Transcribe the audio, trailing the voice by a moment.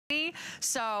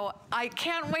So I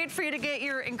can't wait for you to get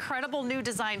your incredible new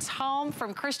designs home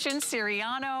from Christian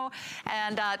Siriano.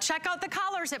 And check out the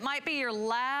colors. It might be your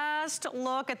last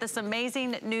look at this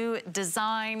amazing new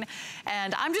design.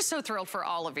 And I'm just so thrilled for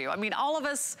all of you. I mean, all of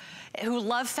us who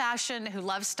love fashion, who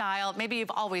love style, maybe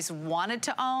you've always wanted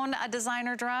to own a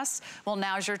designer dress. Well,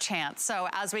 now's your chance. So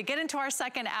as we get into our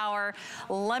second hour,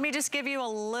 let me just give you a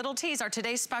little tease. Our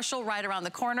today's special right around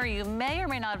the corner. You may or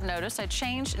may not have noticed I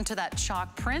changed into that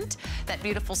chalk print, that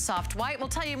beautiful soft white. We'll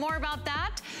tell you more about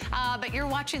that. But you're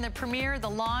watching the premiere, the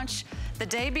launch, the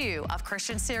debut of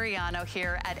Christian Siriano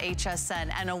here at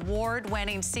HSN, an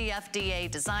award-winning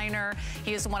CFDA designer.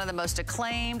 He is one of the most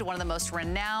acclaimed, one of the most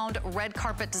renowned red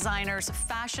carpet designers,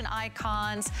 fashion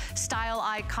icons, style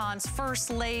icons,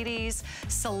 first ladies,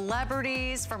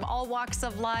 celebrities from all walks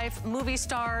of life, movie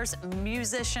stars,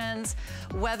 musicians.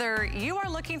 Whether you are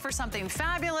looking for something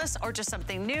fabulous or just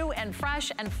something new and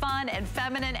fresh and fun and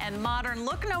feminine and modern,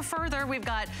 look no further. We've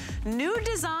got new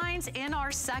designs in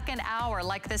our second hour,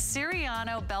 like the Siriano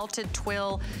belted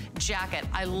twill jacket.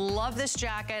 I love this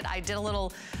jacket. I did a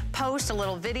little post, a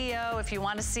little video. If you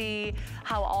want to see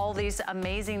how all these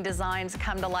amazing designs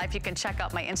come to life, you can check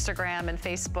out my Instagram and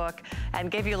Facebook and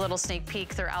give you a little sneak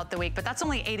peek throughout the week. But that's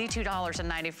only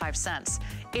 $82.95.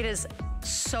 It is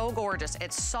so gorgeous.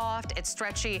 It's soft, it's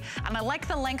stretchy, and I like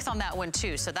the length on that one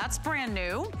too. So that's brand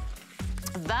new.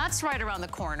 That's right around the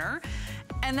corner.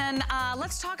 And then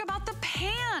let's talk about the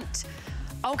pant.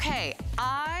 Okay,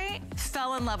 I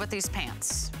fell in love with these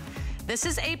pants. This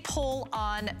is a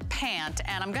pull-on pant,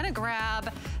 and I'm gonna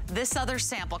grab this other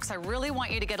sample because I really want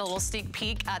you to get a little sneak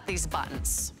peek at these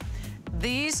buttons.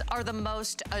 These are the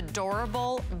most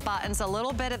adorable buttons, a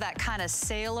little bit of that kind of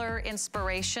sailor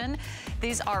inspiration.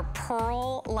 These are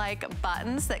pearl-like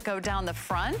buttons that go down the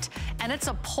front, and it's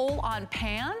a pull-on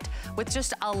pant with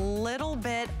just a little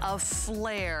bit of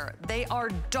flare. They are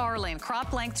darling.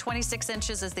 Crop length, 26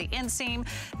 inches is the inseam.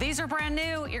 These are brand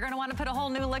new. You're gonna wanna put a whole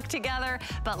new look together,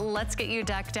 but let's get you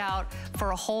decked out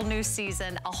for a whole new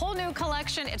season, a whole new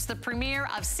collection. It's the premiere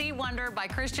of Sea Wonder by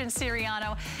Christian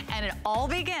Siriano, and it all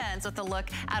begins with a look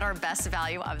at our best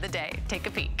value of the day. Take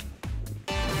a peek.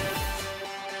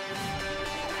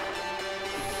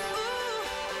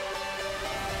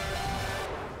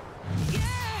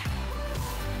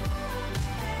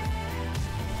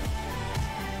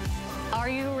 Are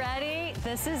you ready?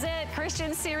 This is it,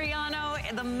 Christian Siriano.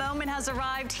 The moment has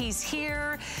arrived, he's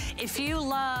here. If you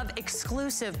love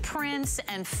exclusive prints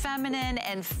and feminine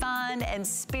and fun and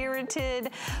spirited,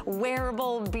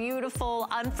 wearable, beautiful,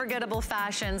 unforgettable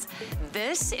fashions,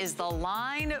 this is the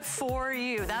line for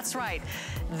you. That's right.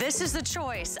 This is the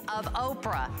choice of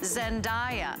Oprah,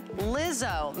 Zendaya,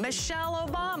 Lizzo, Michelle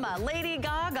Obama, Lady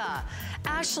Gaga,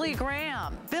 Ashley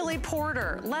Graham, Billy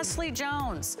Porter, Leslie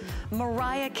Jones,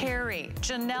 Mariah Carey,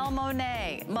 Janelle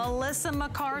Monáe, Melissa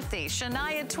McCarthy,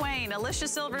 Shania Twain, Alicia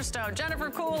Silverstone, Jennifer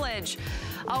Coolidge.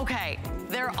 Okay,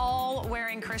 they're all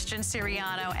wearing Christian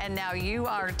Siriano, and now you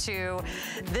are too.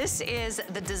 This is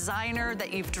the designer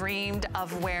that you've dreamed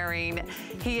of wearing.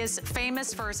 He is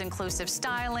famous for his inclusive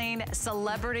styling,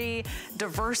 celebrity,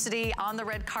 diversity on the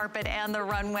red carpet and the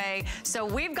runway. So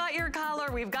we've got your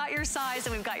color, we've got your size,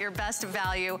 and we've got your best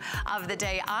value of the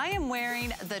day. I am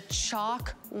wearing the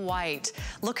chalk white.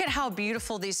 Look at how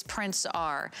beautiful these prints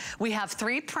are. We have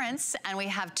 3 prints and we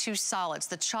have 2 solids.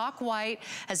 The chalk white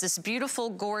has this beautiful,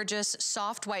 gorgeous,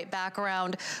 soft white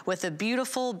background with a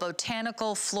beautiful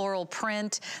botanical floral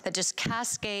print that just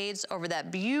cascades over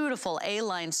that beautiful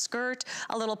A-line skirt.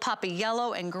 A little poppy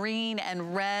yellow and green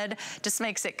and red just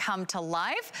makes it come to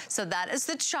life. So that is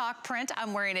the chalk print.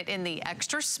 I'm wearing it in the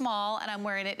extra small and I'm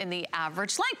wearing it in the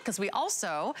average length because we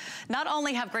also not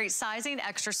only have great sizing,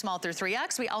 extra small through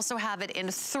 3X, we also have it in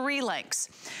 3 lengths.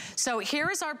 So here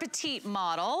is our petite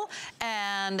model,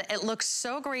 and it looks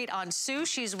so great on Sue.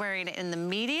 She's wearing it in the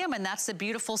medium, and that's the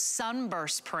beautiful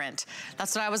sunburst print.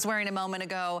 That's what I was wearing a moment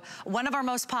ago. One of our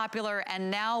most popular,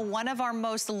 and now one of our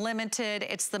most limited.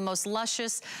 It's the most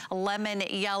luscious lemon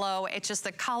yellow. It's just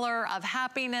the color of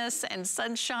happiness and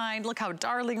sunshine. Look how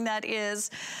darling that is.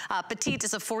 Petite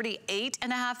is a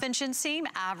 48.5 inch inseam.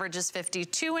 Average is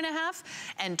 52.5,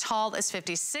 and tall is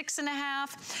 56.5.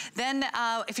 Then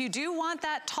if you do want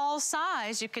that tall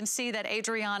size, you can see that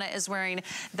Adriana is wearing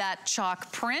that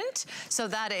chalk print. So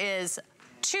that is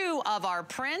 2 of our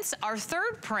prints. Our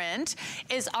 3rd print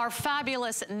is our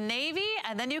fabulous navy,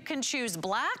 and then you can choose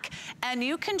black and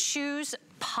you can choose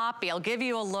poppy. I'll give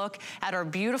you a look at our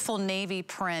beautiful navy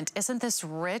print. Isn't this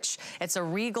rich? It's a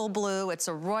regal blue, it's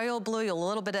a royal blue, a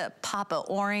little bit of pop of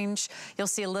orange. You'll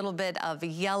see a little bit of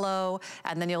yellow,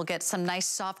 and then you'll get some nice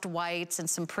soft whites and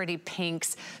some pretty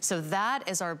pinks. So that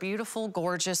is our beautiful,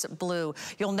 gorgeous blue.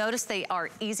 You'll notice they are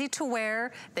easy to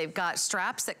wear. They've got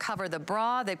straps that cover the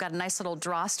bra. They've got a nice little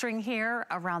drawstring here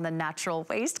around the natural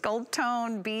waist, gold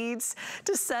tone beads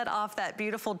to set off that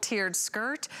beautiful tiered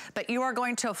skirt. But you are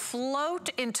going to float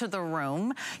into the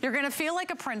room. You're gonna feel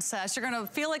like a princess. You're gonna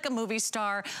feel like a movie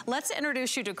star. Let's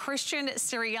introduce you to Christian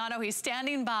Siriano. He's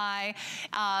standing by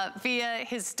via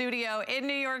his studio in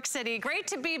New York City. Great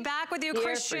to be back with you, Here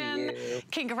Christian. for you.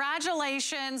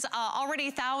 Congratulations. Already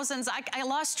thousands. I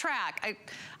lost track.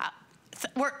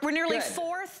 We're nearly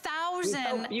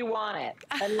 4,000. You want it.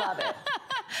 I love it.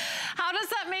 How does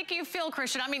that make you feel,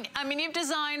 Christian? I mean, you've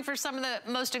designed for some of the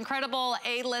most incredible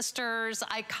A-listers,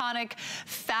 iconic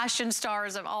fashion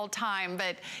stars of all time,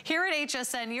 but here at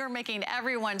HSN, you're making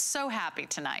everyone so happy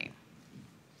tonight.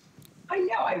 I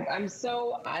know. I'm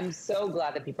so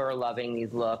glad that people are loving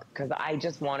these looks, because I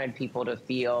just wanted people to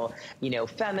feel, you know,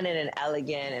 feminine and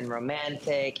elegant and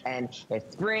romantic. And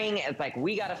it's spring. It's like,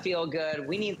 we got to feel good.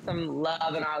 We need some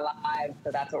love in our lives.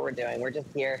 So that's what we're doing. We're just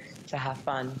here to have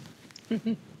fun.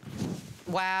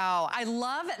 Wow, I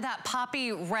love that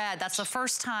poppy red. That's the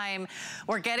first time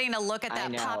we're getting a look at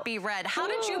that poppy red. How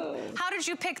did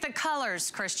you pick the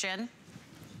colors, Christian?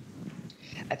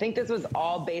 I think this was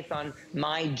all based on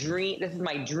my dream. This is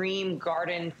my dream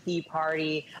garden tea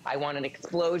party. I want an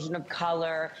explosion of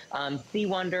color. Sea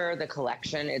Wonder, the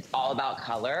collection, it's all about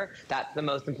color. That's the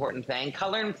most important thing.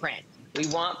 Color and print. We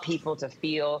want people to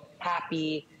feel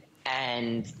happy,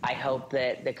 and I hope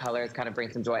that the colors kind of bring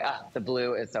some joy. The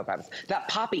blue is so fabulous. That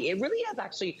poppy, it really has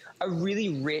actually a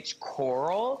really rich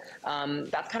coral.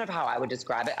 That's kind of how I would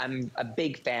describe it. I'm a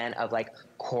big fan of like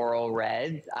coral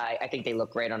reds. I think they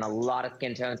look great on a lot of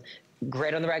skin tones,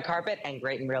 great on the red carpet, and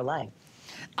great in real life.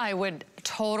 I would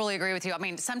totally agree with you. I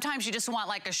mean, sometimes you just want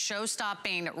like a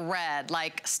show-stopping red,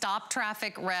 like stop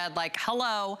traffic red, like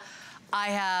hello. I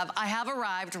have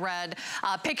arrived red.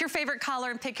 Pick your favorite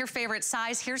color and pick your favorite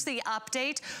size. Here's the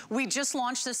update. We just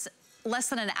launched this less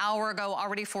than an hour ago,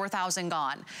 already 4,000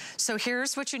 gone. So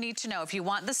here's what you need to know. If you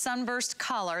want the sunburst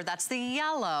color, that's the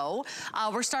yellow.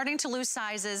 We're starting to lose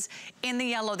sizes in the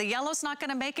yellow. The yellow's not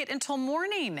gonna make it until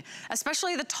morning,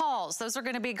 especially the talls. Those are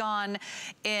gonna be gone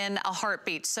in a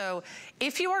heartbeat. So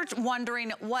if you are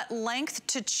wondering what length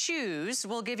to choose,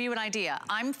 we'll give you an idea.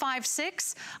 I'm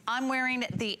 5'6", I'm wearing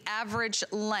the average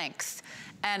length.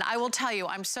 And I will tell you,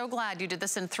 I'm so glad you did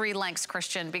this in 3 lengths,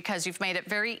 Christian, because you've made it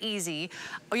very easy.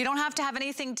 You don't have to have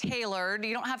anything tailored.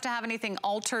 You don't have to have anything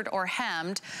altered or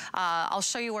hemmed. I'll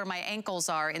show you where my ankles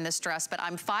are in this dress, but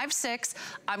I'm 5'6",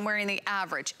 I'm wearing the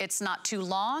average. It's not too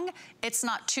long, it's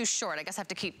not too short. I guess I have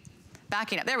to keep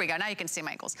backing up. There we go, now you can see my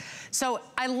ankles. So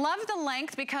I love the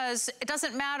length because it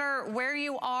doesn't matter where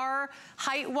you are,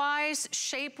 height-wise,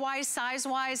 shape-wise,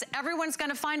 size-wise, everyone's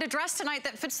gonna find a dress tonight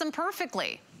that fits them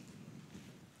perfectly.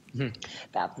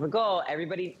 That's the goal.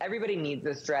 Everybody needs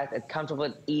this dress. It's comfortable,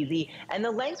 it's easy. And the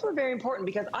lengths were very important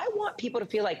because I want people to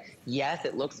feel like, yes,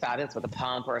 it looks fabulous with a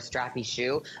pump or a strappy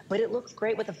shoe, but it looks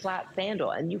great with a flat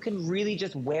sandal. And you can really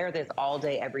just wear this all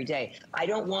day, every day. I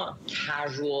don't want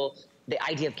casual. The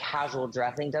idea of casual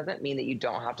dressing doesn't mean that you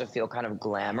don't have to feel kind of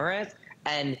glamorous.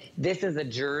 And this is a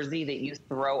jersey that you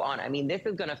throw on. I mean, this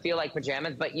is gonna feel like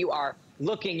pajamas, but you are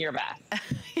looking your best.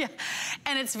 Yeah,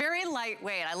 and it's very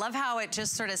lightweight. I love how it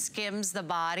just sort of skims the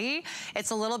body. It's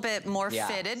a little bit more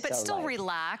fitted, but still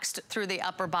relaxed through the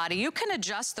upper body. You can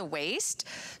adjust the waist,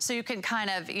 so you can kind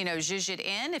of, you know, zhuzh it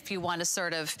in if you want to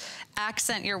sort of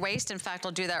accent your waist. In fact,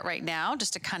 I'll do that right now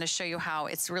just to kind of show you how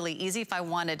it's really easy. If I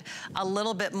wanted a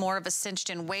little bit more of a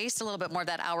cinched in waist, a little bit more of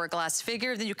that hourglass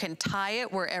figure, then you can tie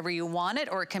it wherever you want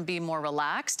it, or it can be more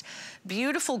relaxed.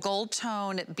 Beautiful gold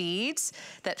tone beads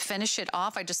that finish it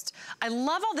off. I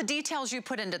love all the details you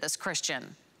put into this,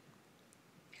 Christian.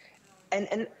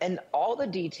 And all the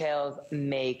details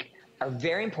are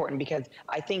very important, because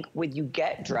I think when you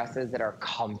get dresses that are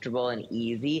comfortable and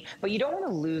easy, but you don't want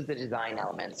to lose the design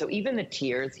element. So even the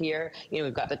tiers here, you know,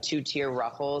 we've got the 2-tier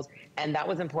ruffles, and that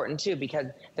was important too, because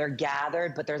they're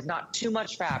gathered, but there's not too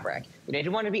much fabric. You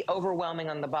don't want to be overwhelming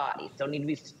on the body. Still need to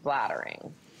be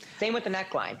flattering. Same with the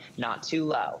neckline, not too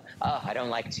low. Oh, I don't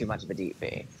like too much of a deep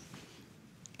V.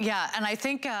 Yeah, and I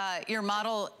think your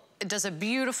model does a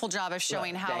beautiful job of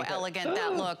showing how elegant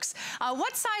that looks.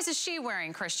 What size is she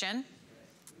wearing, Christian?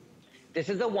 This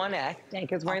is a 1X.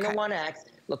 Danka's wearing the 1X.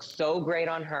 Looks so great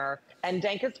on her. And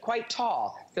Danka's quite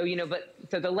tall. So, you know,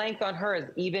 so the length on her is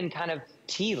even kind of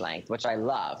T length, which I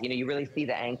love. You know, you really see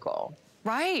the ankle.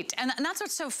 Right, and that's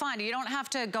what's so fun. You don't have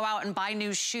to go out and buy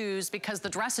new shoes because the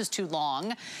dress is too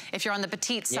long. If you're on the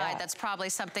petite side, that's probably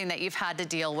something that you've had to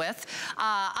deal with.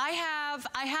 I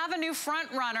have a new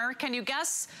front runner. Can you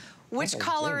guess which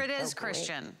color it is,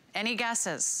 Christian? Any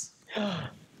guesses?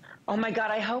 Oh my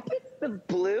God, I hope it's the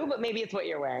blue, but maybe it's what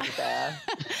you're wearing, Sarah.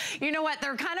 You know what,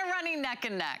 they're kind of running neck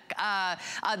and neck.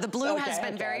 The blue has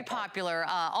been very popular.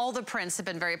 All the prints have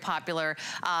been very popular.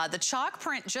 The chalk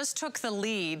print just took the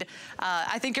lead.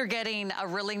 I think you're getting a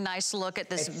really nice look at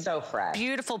this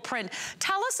beautiful print.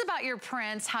 Tell us about your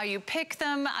prints, how you pick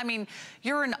them. I mean,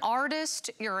 you're an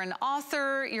artist, you're an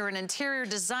author, you're an interior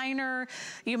designer,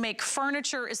 you make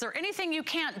furniture. Is there anything you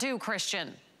can't do,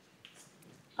 Christian?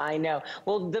 I know.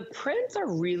 Well, the prints are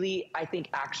really, I think,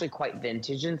 actually quite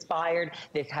vintage inspired.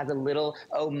 This has a little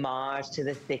homage to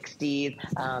the 60s.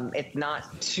 It's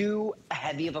not too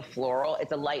heavy of a floral.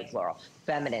 It's a light floral,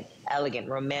 feminine, elegant,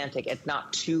 romantic. It's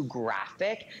not too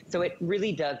graphic. So it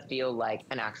really does feel like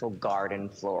an actual garden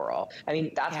floral. I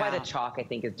mean, that's why the chalk, I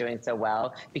think, is doing so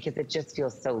well, because it just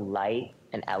feels so light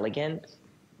and elegant.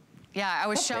 Yeah, I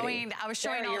was showing all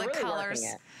the colors.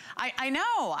 I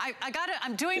know. I got it.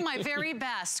 I'm doing my very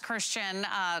best, Christian,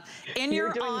 in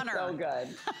your honor. You're doing so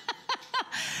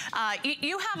good.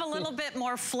 You have a little bit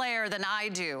more flair than I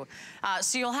do.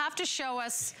 So you'll have to show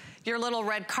us your little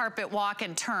red carpet walk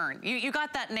and turn. You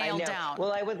got that nailed down.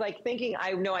 Well, I was like thinking,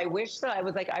 I wish that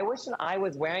I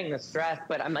was wearing this dress,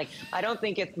 but I'm like, I don't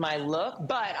think it's my look,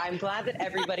 but I'm glad that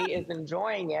everybody is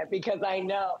enjoying it, because I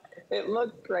know it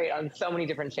looks great on so many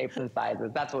different shapes and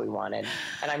sizes. That's what we wanted.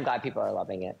 And I'm glad people are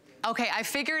loving it. Okay, I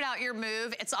figured out your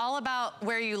move. It's all about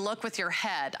where you look with your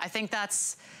head. I think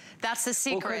that's the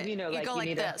secret. Well, you know, you go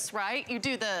like this, right? You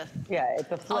do the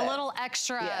it's a flip. A little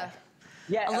extra.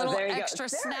 Yeah, a little extra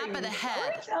snap of the head.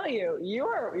 Let me tell you,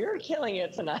 you're killing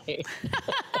it tonight.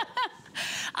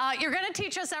 You're going to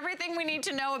teach us everything we need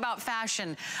to know about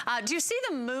fashion. Do you see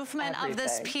the movement of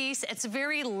this piece? It's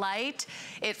very light.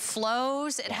 It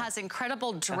flows. It has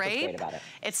incredible drape.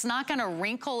 It's not going to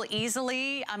wrinkle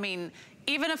easily. I mean,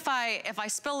 even if I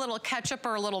spill a little ketchup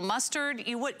or a little mustard,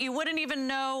 you wouldn't even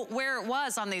know where it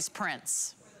was on these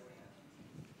prints.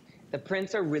 The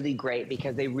prints are really great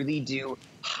because they really do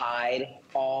hide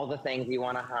all the things you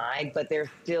want to hide, but they're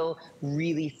still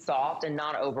really soft and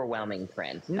not overwhelming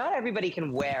prints. Not everybody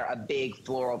can wear a big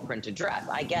floral printed dress.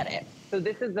 I get it. So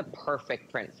this is the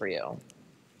perfect print for you.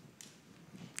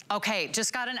 Okay,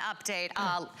 just got an update.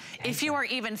 If you are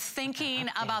even thinking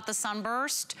about the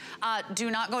sunburst,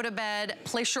 do not go to bed.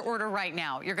 Place your order right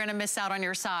now. You're gonna miss out on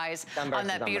your size on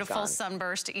that beautiful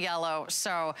sunburst yellow.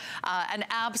 So an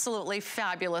absolutely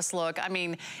fabulous look. I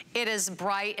mean, it is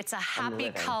bright. It's a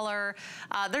happy color.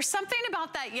 There's something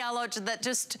about that yellow that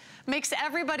just makes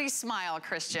everybody smile,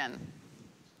 Christian.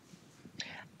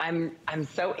 I'm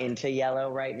so into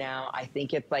yellow right now. I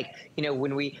think it's like, you know,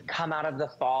 when we come out of the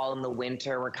fall and the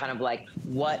winter, we're kind of like,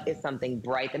 what is something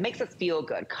bright that makes us feel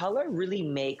good? Color really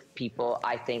makes people,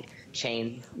 I think,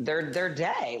 change their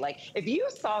day. Like if you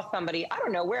saw somebody, I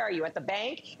don't know, where are you, at the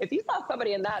bank? If you saw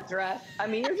somebody in that dress, I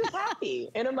mean, you're just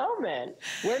happy in a moment.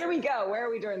 Where do we go? Where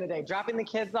are we during the day? Dropping the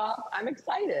kids off? I'm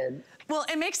excited. Well,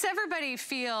 it makes everybody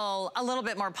feel a little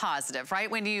bit more positive,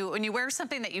 right? When you wear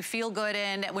something that you feel good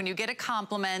in, when you get a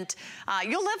compliment,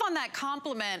 you'll live on that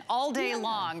compliment all day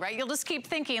long, right? You'll just keep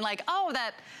thinking like, oh,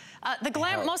 that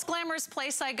most glamorous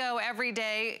place I go every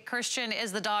day, Christian,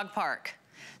 is the dog park.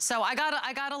 So I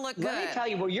gotta look good. Let me tell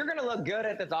you, well, you're gonna look good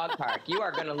at the dog park. You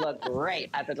are gonna look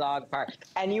great at the dog park.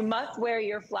 And you must wear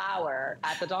your flower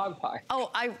at the dog park.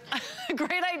 Oh,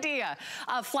 great idea.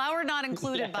 Flower not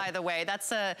included, by the way. That's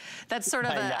sort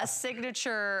of a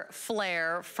signature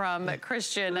flair from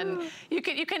Christian. And you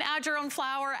can add your own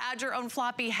flower, add your own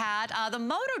floppy hat. The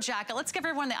moto jacket, let's give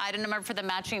everyone the item number for the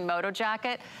matching moto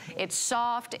jacket. It's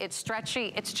soft, it's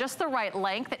stretchy, it's just the right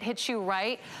length. It hits you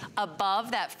right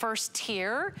above that first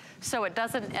tier, so it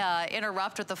doesn't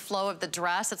interrupt with the flow of the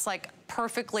dress. It's like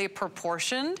perfectly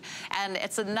proportioned, and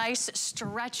it's a nice,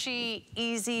 stretchy,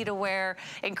 easy to wear,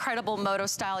 incredible moto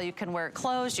style. You can wear it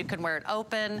closed, you can wear it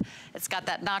open. It's got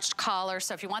that notched collar.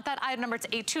 So if you want that item number, it's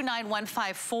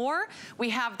 829154. We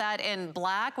have that in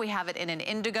black. We have it in an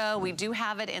indigo. We do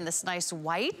have it in this nice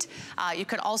white. You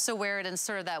can also wear it in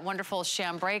sort of that wonderful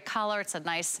chambray color. It's a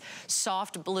nice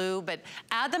soft blue, but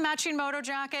add the matching moto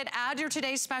jacket, add your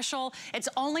today's special. It's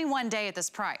only one day at this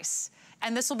price.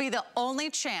 And this will be the only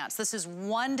chance. This is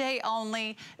one day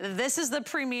only. This is the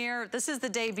premiere. This is the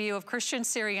debut of Christian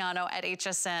Siriano at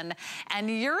HSN. And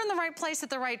you're in the right place at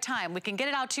the right time. We can get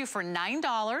it out to you for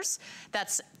 $9.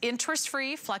 That's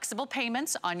interest-free, flexible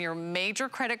payments on your major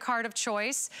credit card of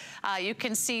choice. You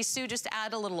can see Sue just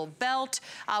add a little belt.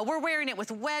 We're wearing it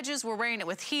with wedges. We're wearing it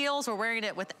with heels. We're wearing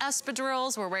it with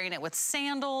espadrilles. We're wearing it with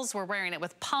sandals. We're wearing it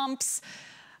with pumps.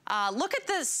 Look at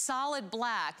this solid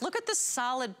black. Look at this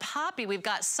solid poppy. We've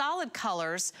got solid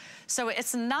colors. So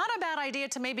it's not a bad idea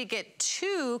to maybe get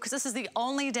two, because this is the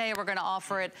only day we're gonna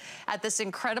offer it at this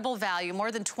incredible value,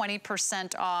 more than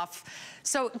 20% off.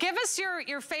 So give us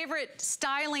your favorite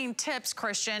styling tips,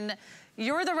 Christian.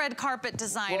 You're the red carpet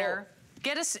designer. Well,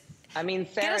 get us, I mean,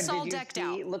 Sarah, get us all decked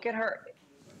out. Look at her.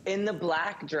 In the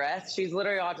black dress, she's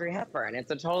literally Audrey Hepburn.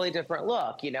 It's a totally different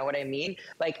look, you know what I mean?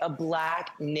 Like a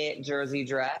black knit jersey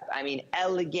dress. I mean,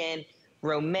 elegant,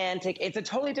 romantic. It's a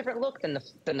totally different look than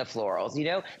the florals, you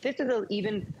know? This is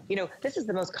this is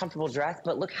the most comfortable dress,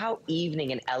 but look how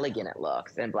evening and elegant it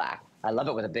looks in black. I love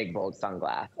it with a big, bold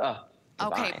sunglass. Oh.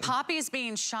 Okay, Poppy's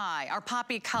being shy, our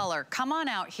poppy color. Come on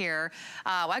out here.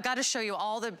 I've got to show you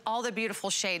all the beautiful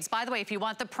shades. By the way, if you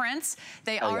want the prints,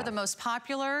 they are the most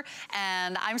popular,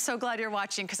 and I'm so glad you're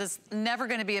watching, because it's never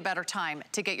going to be a better time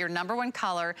to get your #1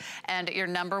 color and your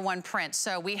 #1 print.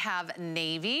 So we have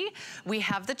navy, we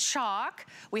have the chalk,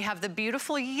 we have the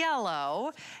beautiful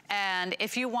yellow, and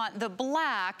if you want the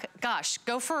black, gosh,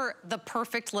 go for the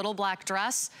perfect little black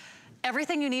dress.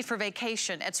 Everything you need for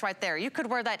vacation, it's right there. You could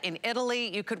wear that in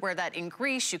Italy, you could wear that in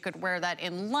Greece, you could wear that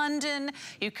in London,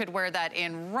 you could wear that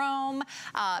in Rome.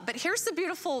 But here's the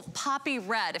beautiful poppy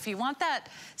red. If you want that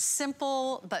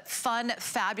simple but fun,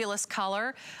 fabulous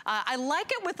color, I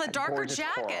like it with a darker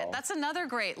jacket. Coral. That's another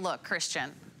great look,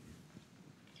 Christian.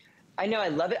 I know, I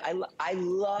love it. I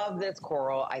love this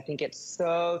coral. I think it's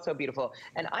so, so beautiful.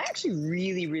 And I actually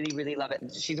really, really, really love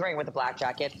it. She's wearing it with a black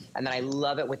jacket, and then I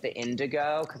love it with the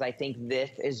indigo, because I think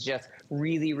this is just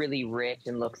really, really rich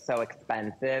and looks so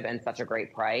expensive and such a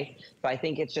great price. So I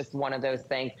think it's just one of those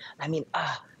things. I mean,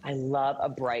 I love a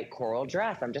bright coral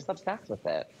dress. I'm just obsessed with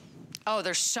it. Oh,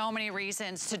 there's so many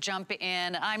reasons to jump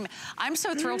in. I'm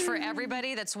so thrilled for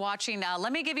everybody that's watching.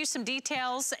 Let me give you some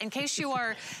details in case you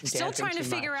are still trying to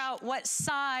figure out what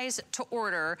size to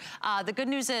order. The good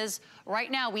news is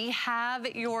right now we have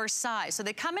your size. So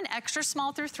they come in extra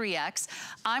small through 3X.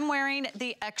 I'm wearing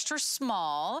the extra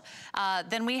small.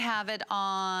 Then we have it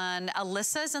on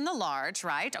Alyssa's in the large,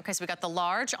 right? Okay, so we got the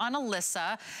large on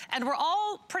Alyssa, and we're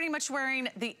all pretty much wearing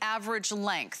the average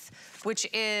length, which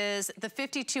is the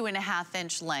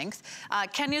 52.5-inch length.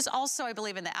 Kenya's also, I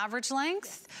believe, in the average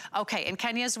length. Okay, and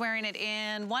Kenya's wearing it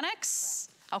in 1X.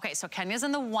 Okay, so Kenya's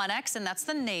in the 1X, and that's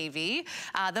the navy.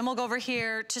 Then we'll go over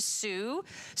here to Sue.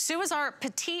 Sue is our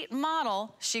petite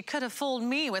model. She could have fooled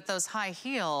me with those high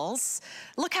heels.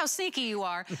 Look how sneaky you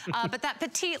are. But that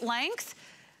petite length,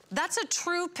 that's a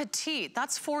true petite.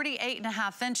 That's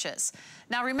 48.5 inches.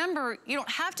 Now remember, you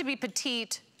don't have to be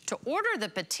petite to order the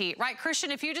petite, right,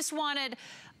 Christian? If you just wanted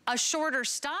a shorter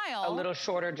style, a little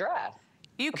shorter dress,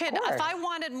 you could. If I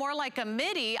wanted more like a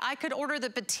midi, I could order the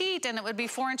petite, and it would be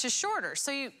 4 inches shorter.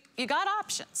 So you got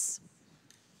options.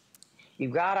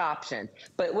 You've got options.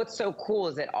 But what's so cool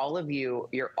is that all of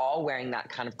you're all wearing that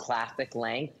kind of classic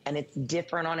length, and it's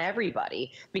different on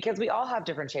everybody because we all have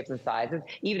different shapes and sizes.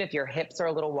 Even if your hips are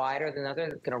a little wider than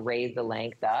others, it's going to raise the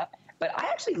length up. But I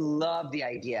actually love the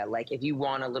idea, like if you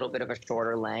want a little bit of a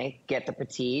shorter length, get the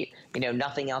petite. You know,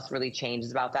 nothing else really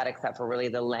changes about that except for really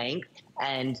the length.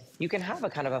 And you can have a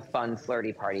kind of a fun,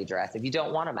 flirty party dress if you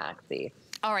don't want a maxi.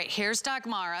 All right, here's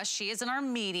Dagmara. She is in our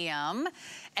medium,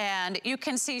 and you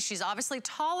can see she's obviously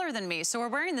taller than me, so we're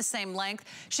wearing the same length.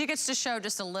 She gets to show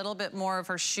just a little bit more of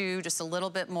her shoe, just a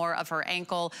little bit more of her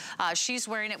ankle. She's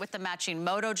wearing it with the matching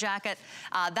moto jacket.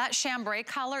 That chambray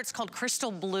color, it's called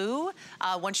Crystal Blue.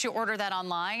 Once you order that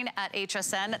online at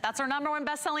HSN, that's our #1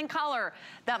 best-selling color.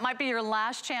 That might be your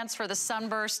last chance for the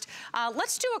sunburst.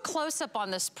 Let's do a close-up on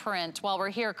this print while we're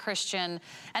here, Christian.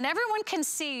 And everyone can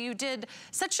see you did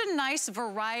such a nice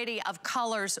variety of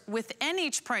colors within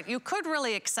each print. You could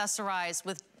really accessorize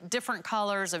with different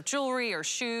colors of jewelry or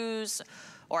shoes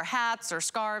or hats or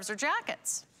scarves or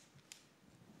jackets.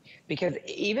 Because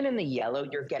even in the yellow,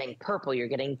 you're getting purple, you're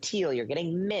getting teal, you're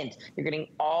getting mint, you're getting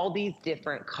all these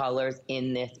different colors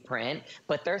in this print,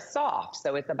 but they're soft.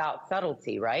 So it's about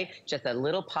subtlety, right? Just a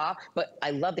little pop. But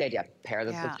I love the idea. Pair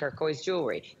this with turquoise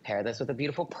jewelry. Pair this with a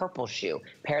beautiful purple shoe.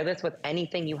 Pair this with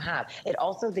anything you have. It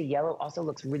also, the yellow also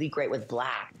looks really great with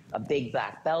black. A big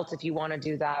black belt if you want to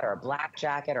do that, or a black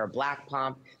jacket or a black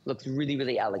pump. Looks really,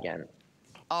 really elegant.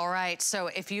 All right, so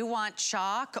if you want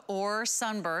chalk or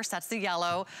sunburst, that's the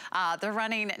yellow, they're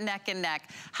running neck and neck.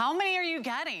 How many are you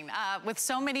getting? With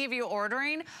so many of you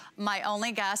ordering, my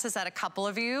only guess is that a couple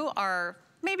of you are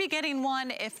maybe getting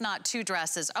one, if not two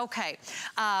dresses. Okay,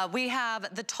 we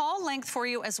have the tall length for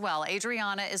you as well.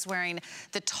 Adriana is wearing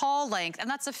the tall length, and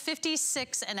that's a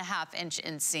 56.5-inch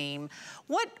inseam.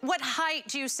 What height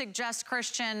do you suggest,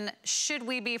 Christian, should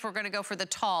we be if we're gonna go for the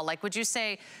tall? Like, would you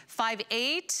say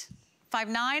 5'8"?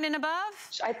 5'9" and above?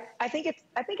 I think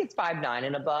it's 5'9"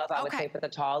 and above, I would say, for the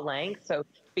tall length. So,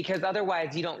 because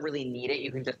otherwise you don't really need it.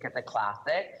 You can just get the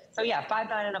classic. So yeah,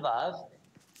 5'9" and above.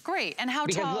 Great, and how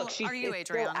tall are you,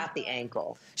 Adriana? Still at the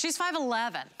ankle. She's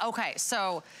 5'11". Okay,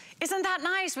 so isn't that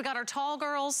nice? We got our tall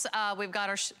girls, we've got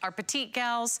our petite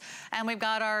gals, and we've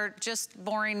got our just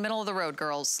boring middle of the road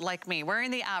girls like me,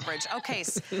 wearing the average. Okay,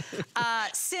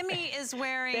 Simi is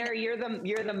wearing. There, you're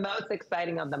the most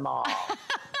exciting of them all.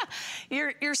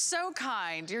 You're so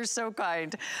kind. You're so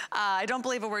kind. I don't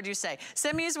believe a word you say.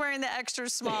 Simi is wearing the extra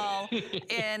small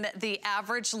in the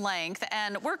average length,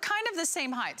 and we're kind of the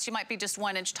same height. She might be just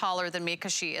 1 inch taller than me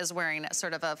because she is wearing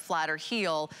sort of a flatter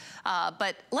heel.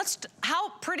 But how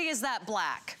pretty is that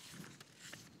black?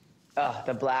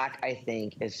 The black, I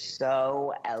think, is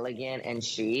so elegant and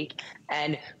chic.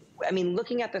 And I mean,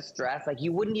 looking at this dress, like,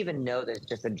 you wouldn't even know that it's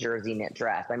just a jersey knit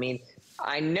dress. I mean,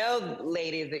 I know,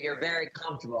 ladies, that you're very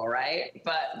comfortable, right?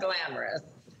 But glamorous.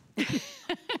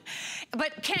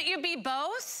 But can't you be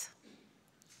both?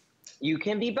 You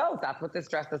can be both. That's what this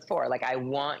dress is for. Like, I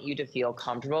want you to feel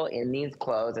comfortable in these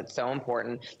clothes. It's so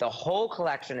important. The whole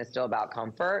collection is still about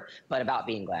comfort, but about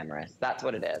being glamorous. That's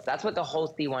what it is. That's what the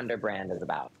whole C Wonder brand is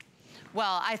about.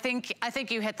 Well, I think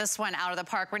you hit this one out of the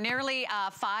park. We're nearly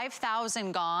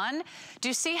 5,000 gone. Do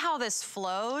you see how this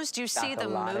flows? Do you see the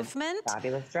movement?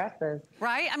 Fabulous dresses.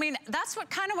 Right? I mean, that's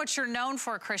kind of what you're known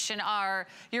for, Christian, are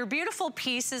your beautiful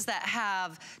pieces that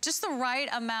have just the right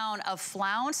amount of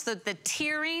flounce. The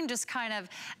tiering just kind of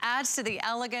adds to the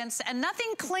elegance, and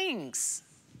nothing clings.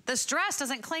 This dress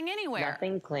doesn't cling anywhere.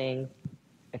 Nothing clings.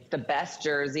 It's the best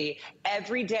jersey.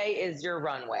 Every day is your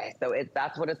runway. So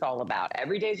that's what it's all about.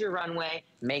 Every day is your runway.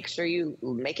 Make sure you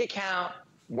make it count,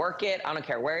 work it. I don't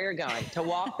care where you're going. To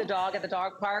walk the dog at the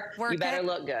dog park, you better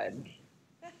look good.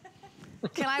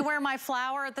 Can I wear my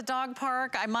flower at the dog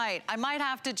park? I might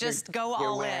have to just go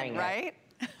all in, right?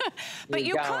 But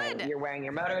you could. You're wearing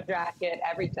your moto jacket,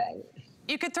 everything.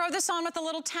 You could throw this on with a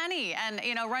little tenny and,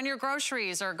 you know, run your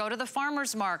groceries or go to the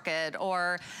farmer's market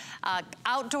or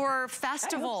outdoor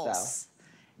festivals. I hope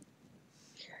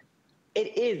so.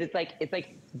 It is. It's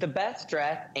like the best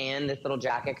dress and this little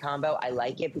jacket combo. I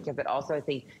like it because it also, I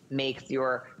think, makes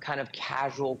your kind of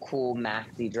casual, cool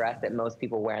maxi dress that most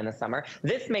people wear in the summer.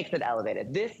 This makes it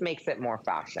elevated. This makes it more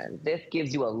fashion. This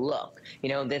gives you a look. You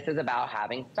know, this is about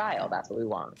having style. That's what we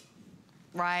want.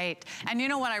 Right. And you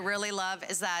know what I really love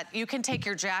is that you can take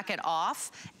your jacket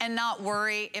off and not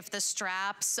worry if the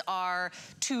straps are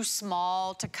too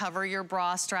small to cover your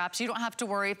bra straps. You don't have to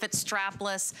worry if it's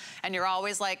strapless and you're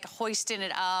always like hoisting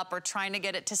it up or trying to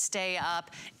get it to stay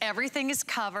up. Everything is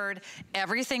covered.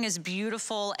 Everything is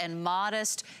beautiful and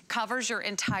modest, covers your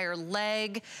entire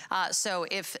leg. So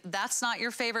if that's not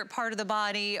your favorite part of the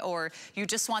body or you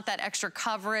just want that extra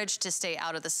coverage to stay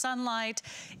out of the sunlight,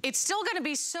 it's still going to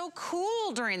be so cool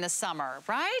during the summer,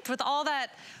 right? With all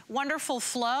that wonderful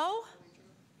flow.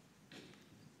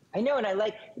 I know, and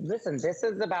listen, this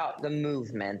is about the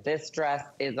movement. This dress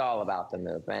is all about the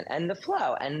movement and the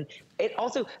flow. And it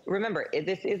also, remember,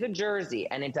 this is a jersey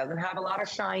and it doesn't have a lot of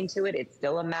shine to it. It's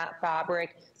still a matte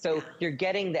fabric. So you're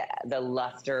getting the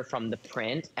luster from the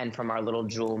print and from our little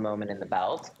jewel moment in the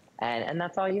belt. And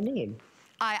that's all you need.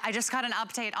 I just got an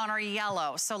update on our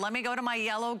yellow. So let me go to my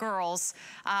yellow girls.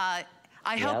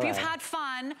 I hope you've had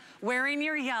fun wearing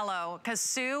your yellow, because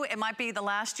Sue, it might be the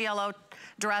last yellow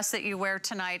dress that you wear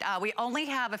tonight. We only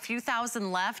have a few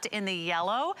thousand left in the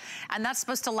yellow, and that's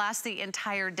supposed to last the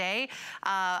entire day.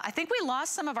 I think we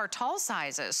lost some of our tall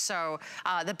sizes, so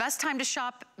the best time to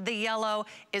shop the yellow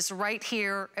is right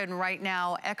here and right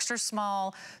now. Extra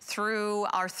small through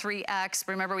our 3X.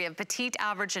 Remember, we have petite,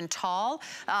 average, and tall.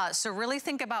 So really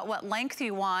think about what length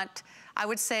you want. I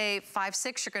would say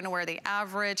 5'6", you're gonna wear the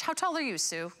average. How tall are you,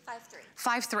 Sue?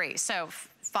 5'3". 5'3", so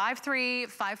 5'3",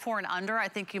 5'4", and under, I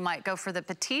think you might go for the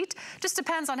petite. Just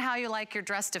depends on how you like your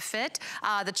dress to fit.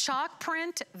 The chalk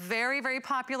print, very, very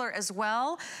popular as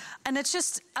well. And it's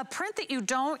just a print that you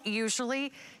don't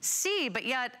usually see, but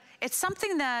yet It's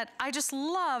something that I just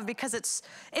love because it's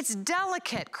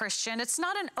delicate, Christian. It's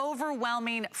not an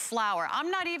overwhelming flower. I'm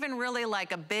not even really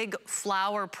like a big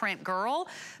flower print girl,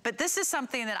 but this is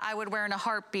something that I would wear in a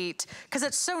heartbeat because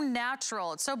it's so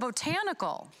natural, it's so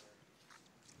botanical.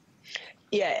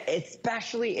 Yeah,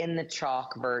 especially in the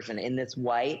chalk version, in this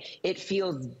white, it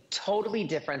feels totally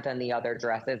different than the other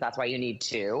dresses. That's why you need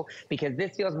two, because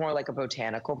this feels more like a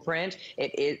botanical print.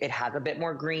 It has a bit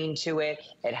more green to it.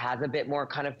 It has a bit more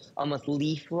kind of almost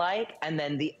leaf-like. And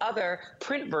then the other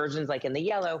print versions, like in the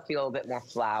yellow, feel a bit more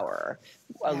flower,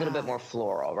 a little bit more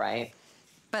floral, right?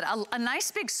 But a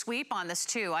nice big sweep on this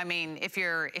too. I mean, if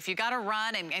you got to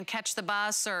run and catch the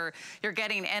bus, or you're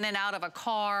getting in and out of a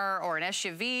car or an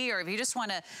SUV, or if you just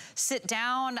want to sit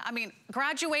down. I mean,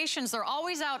 graduations, they're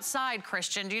always outside,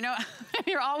 Christian. Do you know?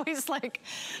 You're always like,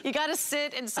 you got to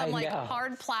sit in some like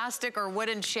hard plastic or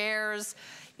wooden chairs,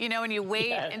 you know, and you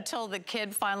wait until the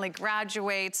kid finally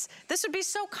graduates. This would be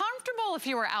so comfortable if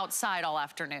you were outside all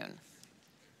afternoon.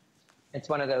 It's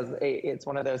one of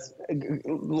those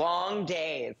long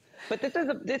days. But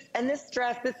this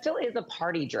dress, this still is a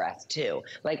party dress too.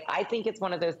 Like, I think it's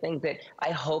one of those things that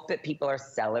I hope that people are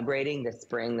celebrating this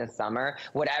spring, this summer,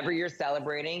 whatever you're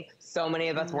celebrating. So many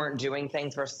of us weren't doing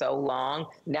things for so long.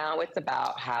 Now it's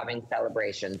about having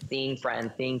celebrations, seeing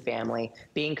friends, seeing family,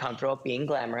 being comfortable, being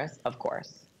glamorous, of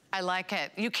course. I like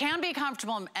it. You can be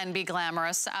comfortable and be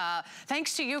glamorous.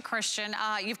 Thanks to you, Christian.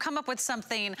 You've come up with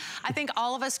something I think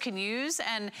all of us can use.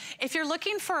 And if you're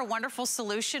looking for a wonderful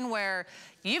solution where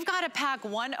you've got to pack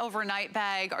one overnight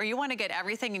bag, or you want to get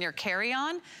everything in your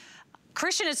carry-on,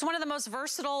 Christian, it's one of the most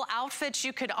versatile outfits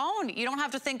you could own. You don't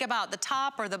have to think about the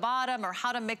top or the bottom or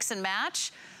how to mix and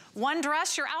match. One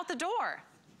dress, you're out the door.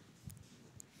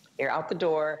 You're out the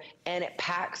door, and it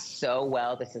packs so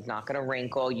well. This is not going to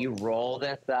wrinkle. You roll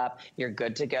this up, you're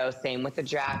good to go. Same with the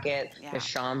jacket, the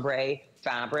chambray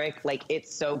fabric. Like,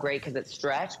 it's so great because it's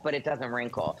stretched, but it doesn't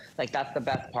wrinkle. Like, that's the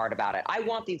best part about it. I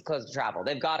want these clothes to travel.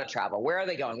 They've got to travel. Where are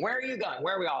they going? Where are you going?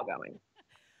 Where are we all going?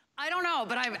 I don't know,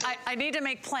 but I need to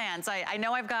make plans. I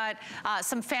know I've got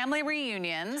some family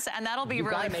reunions, and that'll be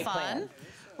really fun.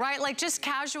 Right, like just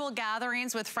casual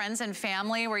gatherings with friends and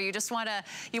family where you just want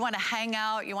to hang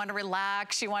out, you want to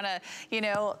relax, you want to, you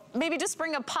know, maybe just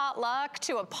bring a potluck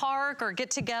to a park or get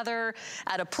together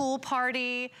at a pool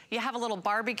party. You have a little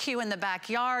barbecue in the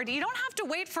backyard. You don't have to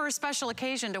wait for a special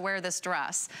occasion to wear this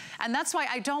dress. And that's why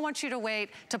I don't want you to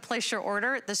wait to place your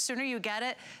order. The sooner you get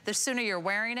it, the sooner you're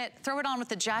wearing it. Throw it on with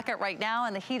the jacket right now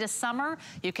in the heat of summer.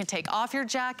 You can take off your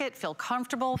jacket, feel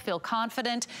comfortable, feel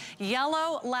confident.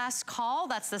 Yellow, last call.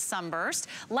 That's the sunburst.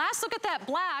 Last look at that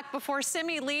black before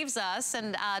Simi leaves us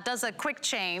and does a quick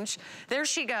change. There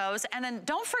she goes. And then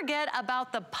don't forget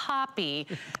about the poppy,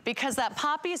 because that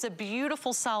poppy is a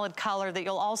beautiful solid color that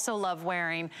you'll also love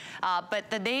wearing. But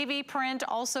the navy print,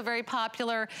 also very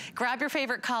popular. Grab your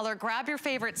favorite color, grab your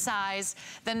favorite size.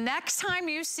 The next time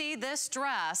you see this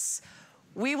dress,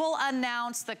 we will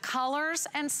announce the colors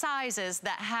and sizes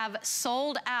that have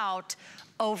sold out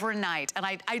overnight. And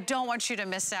I don't want you to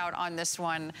miss out on this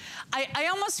one. I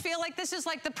almost feel like this is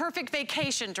like the perfect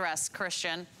vacation dress,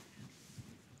 Christian.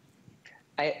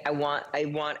 I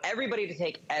want everybody to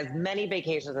take as many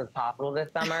vacations as possible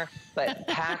this summer, but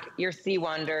pack your Sea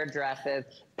Wonder dresses,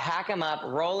 pack them up,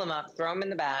 roll them up, throw them in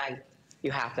the bag.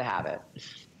 You have to have it.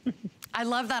 I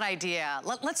love that idea.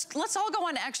 Let's all go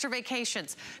on extra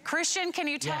vacations. Christian, can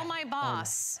you tell my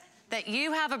boss that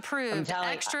you have approved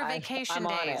extra vacation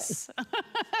days?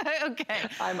 Okay.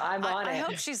 I'm on it. I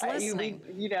hope she's listening.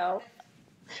 You know,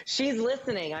 she's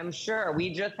listening, I'm sure.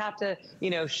 We just have to, you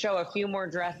know, show a few more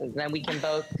dresses, and then we can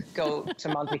both go to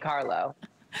Monte Carlo.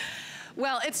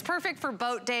 Well, it's perfect for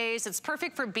boat days. It's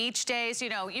perfect for beach days. You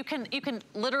know, you can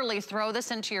literally throw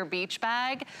this into your beach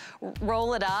bag,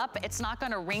 roll it up. It's not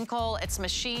going to wrinkle. It's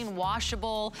machine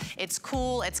washable. It's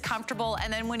cool. It's comfortable.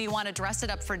 And then when you want to dress it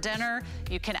up for dinner,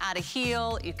 you can add a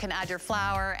heel, you can add your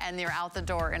flower, and you're out the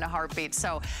door in a heartbeat.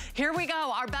 So here we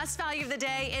go. Our best value of the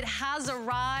day. It has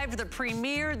arrived. The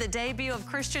premiere, the debut of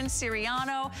Christian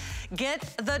Siriano. Get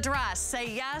the dress.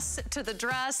 Say yes to the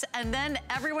dress. And then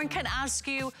everyone can ask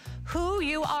you who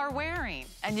you are wearing,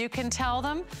 and you can tell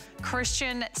them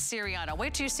Christian Siriano.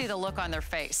 Wait till you see the look on their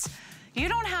face. You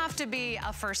don't have to be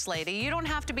a first lady. You don't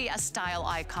have to be a style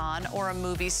icon or a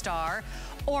movie star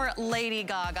or Lady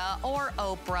Gaga or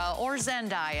Oprah or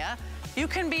Zendaya. You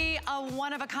can be a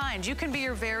one of a kind. You can be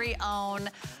your very own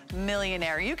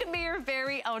millionaire. You can be your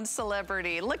very own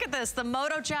celebrity. Look at this, the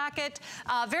Moto jacket,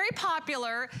 very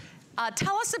popular.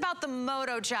 Tell us about the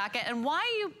Moto jacket and why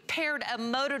you paired a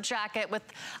Moto jacket with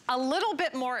a little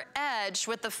bit more edge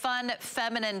with the fun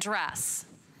feminine dress.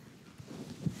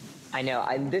 I know.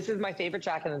 This is my favorite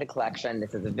jacket in the collection.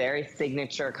 This is a very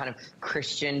signature kind of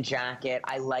Christian jacket.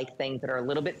 I like things that are a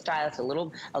little bit stylish, a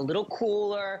little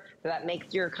cooler. So that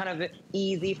makes your kind of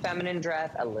easy feminine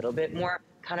dress a little bit more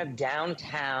kind of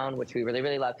downtown, which we really,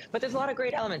 really love. But there's a lot of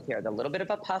great elements here. The little bit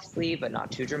of a puff sleeve, but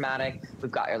not too dramatic.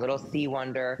 We've got your little Sea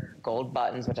Wonder gold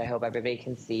buttons, which I hope everybody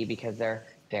can see because they're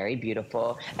very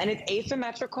beautiful. And it's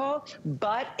asymmetrical,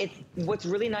 but what's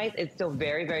really nice, it's still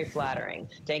very, very flattering.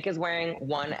 Dank is wearing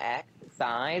 1X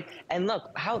size. And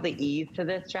look how the ease to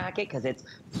this jacket, because it's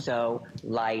so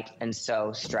light and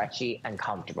so stretchy and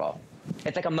comfortable.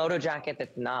 It's like a moto jacket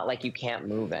that's not like you can't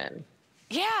move in.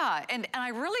 Yeah, and I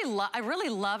really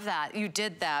love that you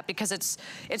did that, because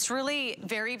it's really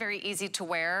very, very easy to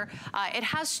wear. It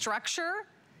has structure,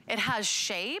 it has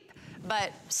shape,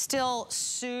 but still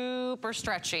super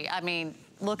stretchy. I mean,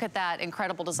 look at that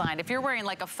incredible design. If you're wearing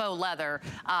like a faux leather,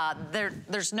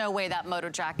 there's no way that moto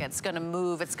jacket's gonna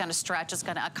move, it's gonna stretch, it's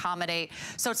gonna accommodate.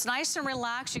 So it's nice and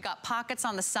relaxed. You got pockets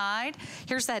on the side.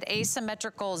 Here's that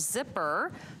asymmetrical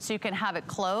zipper, so you can have it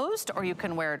closed or you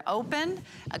can wear it open.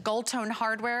 A gold tone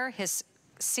hardware, his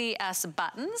CS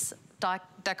buttons,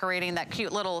 decorating that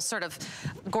cute little sort of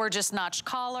gorgeous notched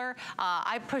collar.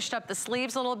 I pushed up the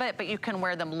sleeves a little bit, but you can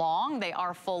wear them long. They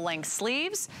are full-length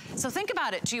sleeves. So think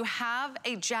about it. Do you have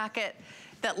a jacket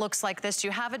that looks like this? Do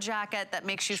you have a jacket that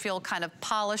makes you feel kind of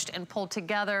polished and pulled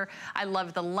together? I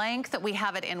love the length that we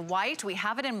have it in white. We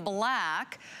have it in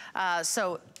black.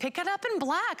 So pick it up in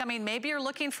black. I mean, maybe you're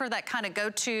looking for that kind of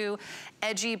go-to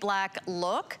edgy black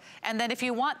look. And then if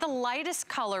you want the lightest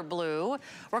color blue,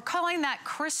 we're calling that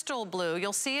crystal blue.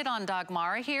 You'll see it on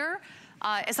Dagmara here.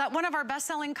 Is that one of our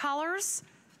best-selling colors?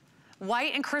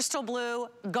 White and crystal blue,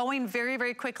 going very,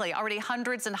 very quickly. Already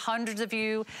hundreds and hundreds of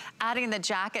you adding the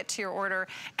jacket to your order.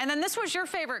 And then this was your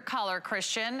favorite color,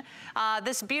 Christian.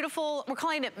 This beautiful, we're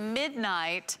calling it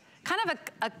Midnight, kind of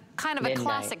a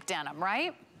classic denim,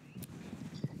 right?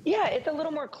 Yeah, it's a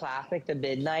little more classic to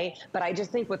Midnight, but I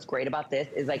just think what's great about this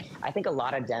is, like, I think a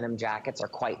lot of denim jackets are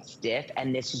quite stiff,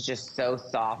 and this is just so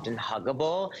soft and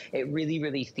huggable. It really,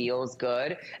 really feels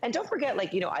good. And don't forget,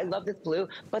 like, you know, I love this blue,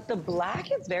 but the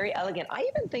black is very elegant. I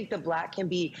even think the black can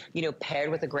be, you know,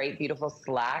 paired with a great, beautiful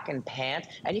slack and pant,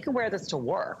 and you can wear this to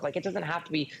work. Like, it doesn't have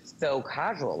to be so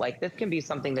casual. Like, this can be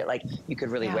something that, like, you could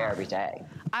really wear every day.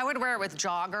 I would wear it with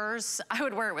joggers. I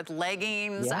would wear it with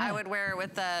leggings. Yeah. I would wear it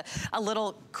with a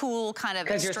little cool kind of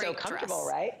because you're so comfortable,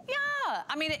 dress. Right? Yeah,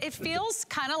 I mean, it feels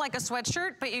kind of like a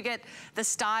sweatshirt, but you get the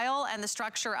style and the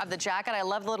structure of the jacket. I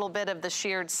love a little bit of the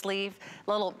sheared sleeve,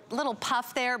 little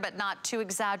puff there, but not too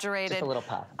exaggerated. Just a little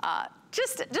puff.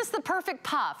 Just the perfect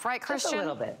puff, right, Christian? Just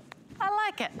a little bit. I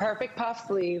like it. Perfect puff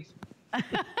sleeve.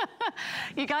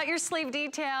 You got your sleeve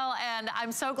detail, and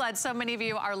I'm so glad so many of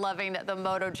you are loving the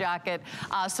moto jacket.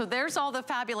 So there's all the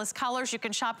fabulous colors. You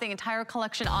can shop the entire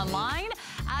collection online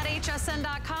at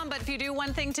hsn.com. But if you do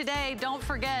one thing today, don't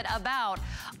forget about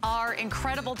our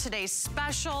incredible today's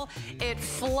special. It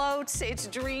floats, it's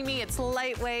dreamy, it's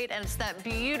lightweight, and it's that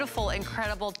beautiful,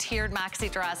 incredible tiered maxi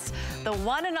dress. The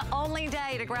one and only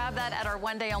day to grab that at our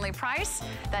one day only price.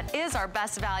 That is our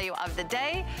best value of the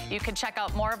day. You can check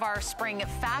out more of our spring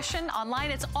fashion online.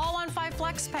 It's all on 5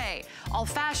 Flex Pay. All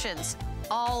fashions,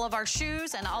 all of our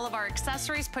shoes, and all of our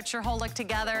accessories. Put your whole look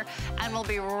together, and we'll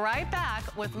be right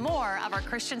back with more of our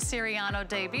Christian Siriano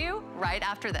debut right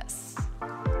after this.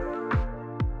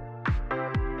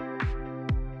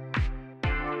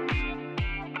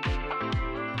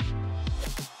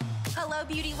 Hello,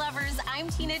 beauty lovers. I'm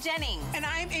Tina Jennings. And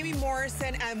I'm Amy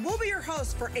Morrison, and we'll be your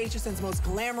hosts for HSN's most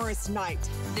glamorous night,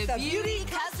 the Beauty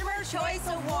Customer Choice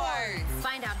Awards.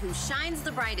 Find out who shines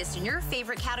the brightest in your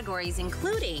favorite categories,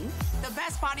 including the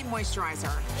best body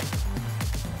moisturizer,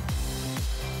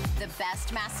 the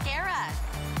best mascara,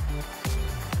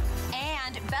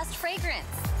 and best fragrance.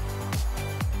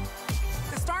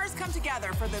 The stars come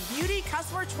together for the Beauty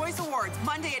Customer Choice Awards,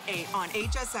 Monday at 8 on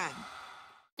HSN.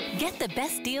 Get the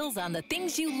best deals on the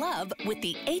things you love with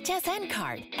the HSN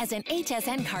card. As an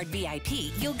HSN card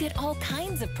VIP, you'll get all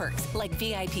kinds of perks, like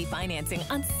VIP financing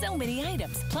on so many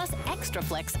items, plus extra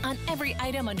flex on every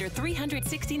item under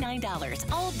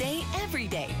 $369 all day, every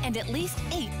day, and at least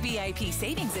 8 VIP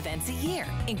savings events a year.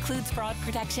 Includes fraud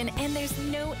protection, and there's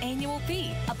no annual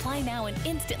fee. Apply now and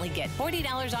instantly get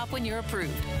 $40 off when you're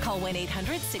approved. Call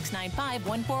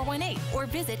 1-800-695-1418 or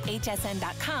visit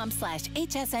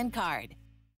hsn.com/HSN card.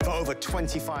 For over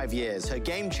 25 years, her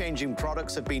game-changing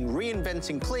products have been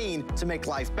reinventing clean to make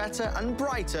life better and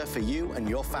brighter for you and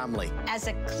your family. As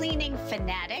a cleaning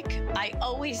fanatic, I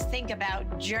always think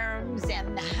about germs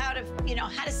and how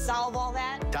to solve all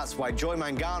that. That's why Joy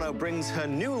Mangano brings her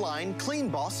new line, Clean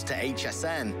Boss, to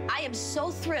HSN. I am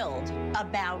so thrilled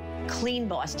about Clean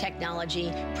Boss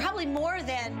technology, probably more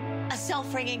than a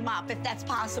self-wringing mop, if that's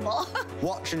possible.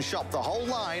 Watch and shop the whole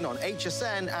line on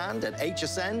HSN and at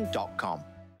hsn.com.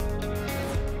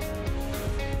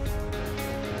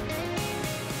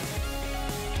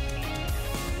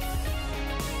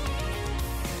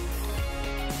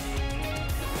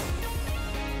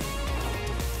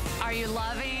 Are you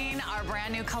loving our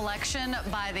brand new collection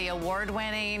by the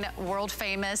award-winning,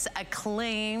 world-famous,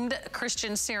 acclaimed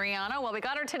Christian Siriano? Well, we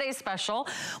got our today's special.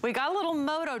 We got a little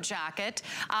moto jacket.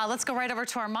 Let's go right over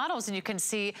to our models and you can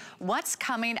see what's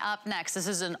coming up next. This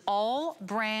is an all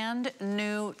brand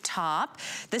new top.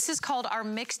 This is called our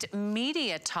mixed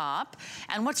media top.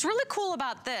 And what's really cool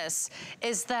about this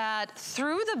is that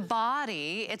through the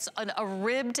body, it's a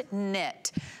ribbed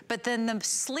knit, but then the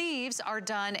sleeves are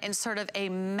done in sort of a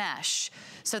mesh.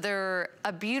 So they're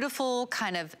a beautiful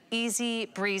kind of easy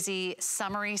breezy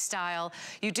summery style.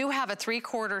 You do have a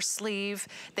 3/4 sleeve.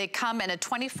 They come in a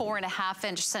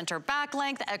 24.5-inch center back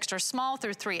length, extra small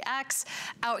through 3X.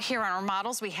 Out here on our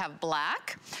models, we have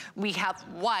black, we have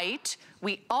white,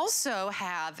 we also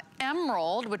have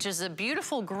emerald, which is a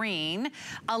beautiful green,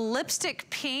 a lipstick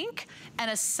pink, and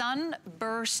a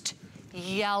sunburst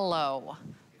yellow.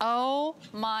 Oh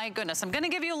my goodness. I'm gonna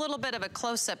give you a little bit of a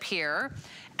close-up here.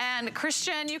 And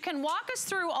Christian, you can walk us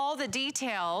through all the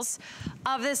details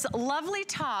of this lovely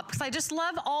top, because I just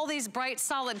love all these bright,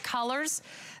 solid colors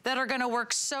that are gonna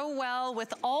work so well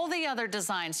with all the other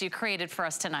designs you created for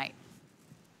us tonight.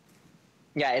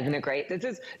 Yeah, isn't it great?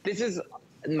 This is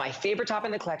my favorite top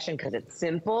in the collection because it's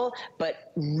simple,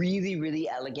 but really, really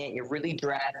elegant. You're really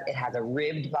dressed. It has a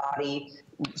ribbed body,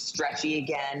 stretchy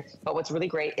again. But what's really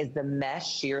great is the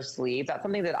mesh sheer sleeve. That's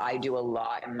something that I do a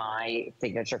lot in my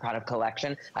signature kind of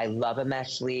collection. I love a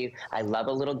mesh sleeve. I love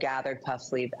a little gathered puff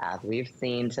sleeve, as we've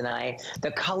seen tonight.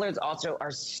 The colors also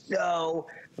are so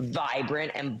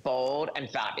vibrant and bold and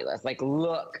fabulous. Like,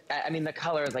 look, I mean, the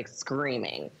color is like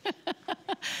screaming.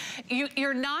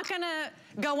 You're not gonna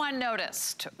go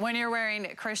unnoticed when you're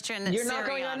wearing Christian You're Siriano, not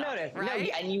going unnoticed, right?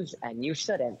 No, and you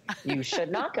shouldn't. You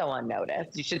should not go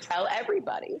unnoticed. You should tell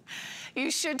everybody.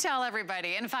 You should tell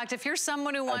everybody. In fact, if you're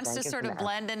someone who wants to sort of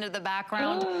blend into the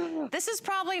background, this is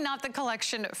probably not the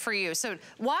collection for you. So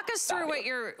walk us through what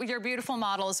your beautiful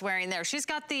model is wearing there. She's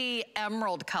got the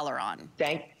emerald color on.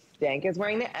 Dank is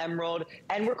wearing the emerald,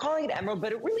 and we're calling it emerald,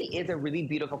 but it really is a really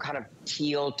beautiful kind of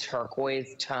teal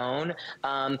turquoise tone.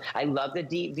 I love the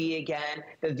deep V again.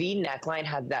 The V neckline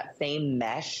has that same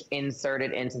mesh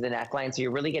inserted into the neckline, so you're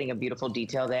really getting a beautiful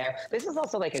detail there. This is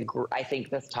also like I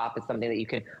think this top is something that you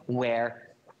can wear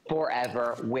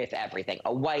forever with everything.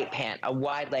 A white pant, a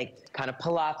wide leg kind of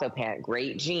palazzo pant,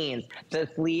 great jeans. The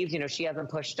sleeves, you know, she hasn't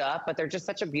pushed up, but they're just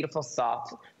such a beautiful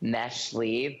soft mesh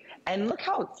sleeve. And look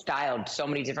how it's styled so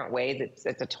many different ways. It's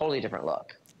a totally different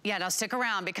look. Yeah, now stick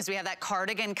around because we have that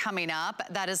cardigan coming up.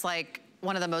 That is like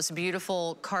one of the most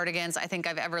beautiful cardigans I think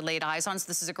I've ever laid eyes on. So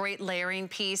this is a great layering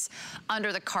piece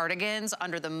under the cardigans,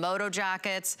 under the moto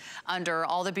jackets, under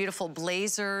all the beautiful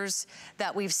blazers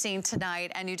that we've seen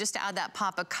tonight. And you just add that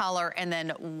pop of color and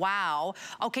then wow.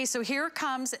 Okay, so here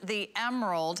comes the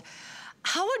emerald.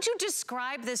 How would you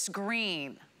describe this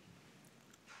green?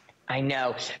 I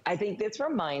know. I think this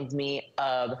reminds me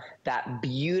of that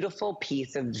beautiful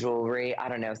piece of jewelry. I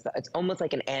don't know. It's almost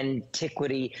like an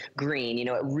antiquity green. You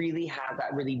know, it really has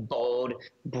that really bold,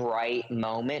 bright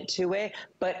moment to it.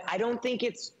 But I don't think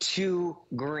it's too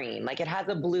green. Like, it has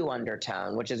a blue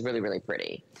undertone, which is really, really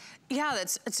pretty. Yeah,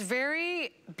 it's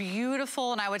very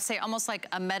beautiful, and I would say almost like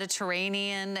a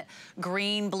Mediterranean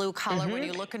green blue color when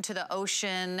you look into the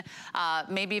ocean.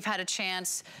 Maybe you've had a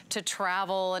chance to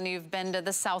travel and you've been to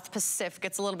the South Pacific.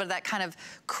 It's a little bit of that kind of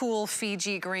cool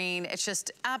Fiji green. It's just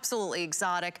absolutely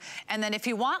exotic. And then if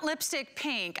you want lipstick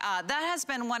pink, that has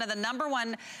been one of the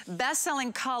 #1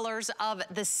 best-selling colors of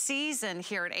the season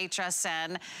here at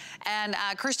HSN. And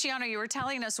Cristiano, you were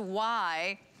telling us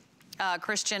why,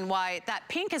 Christian, why that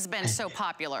pink has been so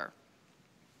popular.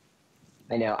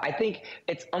 I know. I think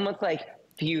it's almost like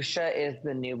fuchsia is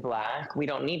the new black. We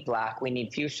don't need black. We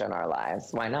need fuchsia in our lives.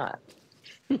 Why not?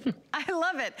 I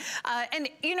love it. And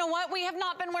you know what? We have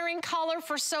not been wearing color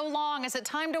for so long. Is it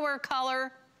time to wear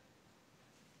color?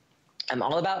 I'm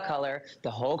all about color.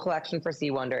 The whole collection for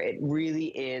Sea Wonder, it really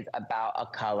is about a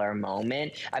color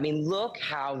moment. I mean, look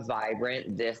how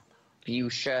vibrant this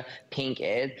fuchsia pink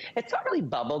is. It's not really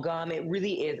bubblegum. It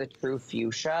really is a true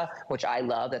fuchsia, which I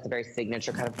love. That's a very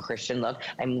signature kind of Christian look.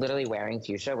 I'm literally wearing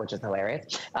fuchsia, which is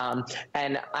hilarious.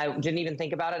 And I didn't even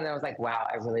think about it. And I was like, wow,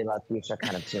 I really love fuchsia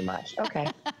kind of too much. Okay.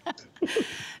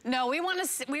 No, we want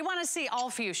to see all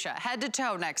fuchsia, head to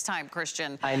toe next time,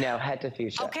 Christian. I know, head to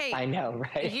fuchsia. Okay. I know,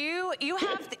 right? You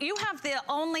have the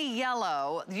only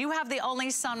yellow. You have the only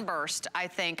sunburst, I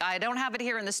think. I don't have it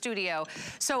here in the studio.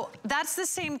 So that's the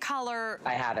same color.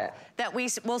 I have it. That we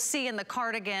will see in the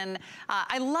cardigan.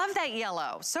 I love that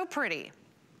yellow. So pretty.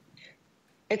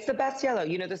 It's the best yellow.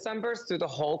 You know, the sunburst through the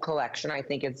whole collection, I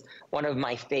think it's one of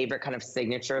my favorite kind of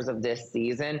signatures of this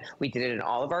season. We did it in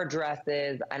all of our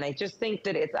dresses, and I just think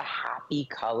that it's a happy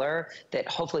color that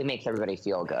hopefully makes everybody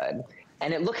feel good.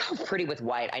 And look how pretty with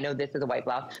white. I know this is a white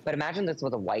blouse, but imagine this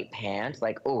with a white pant.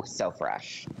 Like, oh, so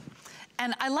fresh.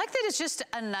 And I like that it's just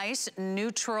a nice,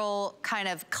 neutral, kind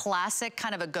of classic,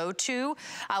 kind of a go-to.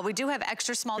 We do have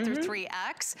extra small through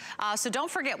 3X. So don't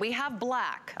forget, we have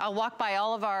black. I'll walk by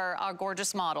all of our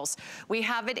gorgeous models. We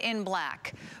have it in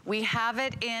black. We have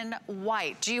it in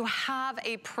white. Do you have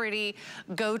a pretty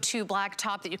go-to black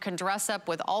top that you can dress up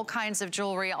with all kinds of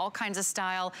jewelry, all kinds of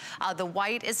style? The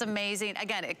white is amazing.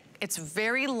 Again, it's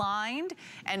very lined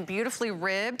and beautifully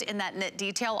ribbed in that knit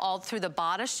detail all through the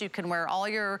bodice. You can wear all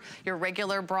your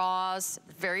regular bras,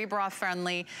 very bra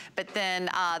friendly, but then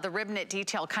the rib knit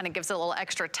detail kind of gives it a little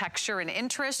extra texture and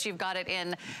interest. You've got it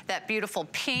in that beautiful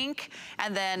pink,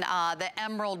 and then the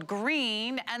emerald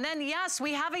green, and then yes,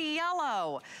 we have a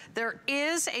yellow. There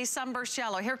is a sunburst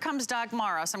yellow. Here comes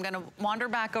Dagmara, so I'm gonna wander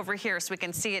back over here so we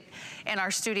can see it in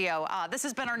our studio. This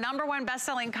has been our #1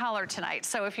 best-selling color tonight,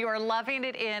 so if you are loving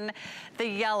it in the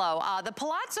yellow. The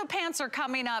palazzo pants are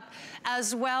coming up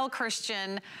as well,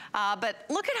 Christian, but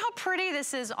look at how pretty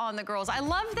this is on the girls. I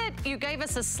love that you gave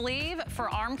us a sleeve for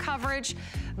arm coverage,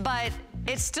 but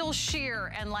it's still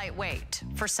sheer and lightweight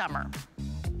for summer.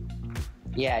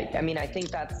 Yeah, I mean, I think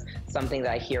that's something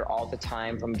that I hear all the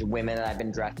time from women that I've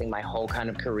been dressing my whole kind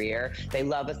of career. They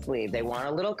love a sleeve. They want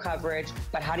a little coverage,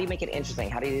 but how do you make it interesting?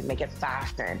 How do you make it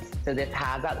fashion? So this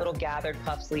has that little gathered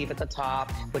puff sleeve at the top,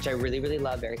 which I really, really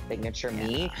love, very signature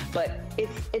me. But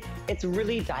it's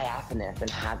really diaphanous and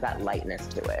has that lightness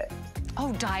to it.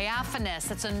 Oh, diaphanous.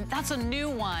 That's a new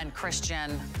one,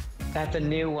 Christian. That's a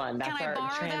new one. That's Can I our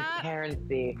borrow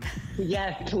transparency. That?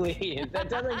 Yes, please. That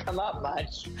doesn't come up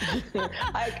much.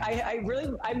 I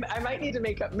might need to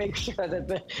make sure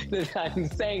that I'm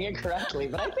saying it correctly,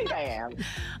 but I think I am.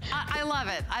 I love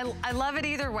it. I love it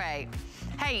either way.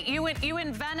 Hey, you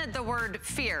invented the word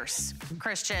fierce,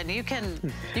 Christian. You can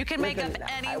make up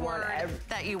any word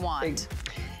that you want.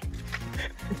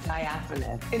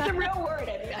 Diaphanous. It's a real word.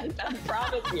 I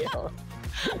promise you.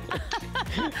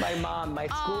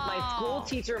 my school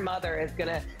teacher mother is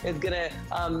gonna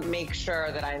make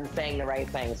sure that I'm saying the right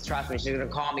things. Trust me, she's gonna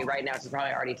call me right now. She's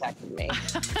probably already texted me.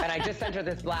 And I just sent her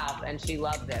this blouse and she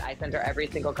loves it. I sent her every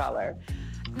single color.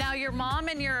 Now your mom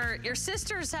and your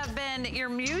sisters have been your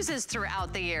muses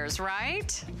throughout the years,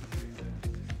 right?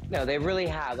 No, they really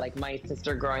have. Like my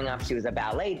sister growing up, she was a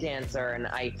ballet dancer, and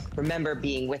I remember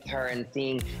being with her and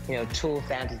seeing, you know, tulle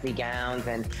fantasy gowns,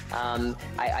 and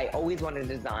I always wanted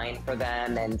to design for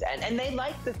them, and they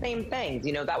liked the same things.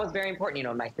 You know, that was very important. You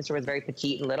know, my sister was very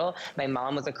petite and little. My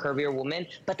mom was a curvier woman,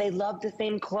 but they loved the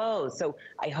same clothes. So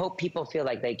I hope people feel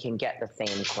like they can get the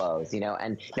same clothes, you know,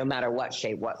 and no matter what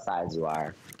shape, what size you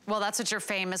are. Well, that's what you're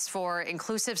famous for,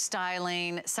 inclusive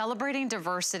styling, celebrating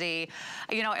diversity.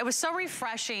 You know, it was so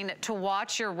refreshing to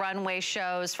watch your runway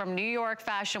shows from New York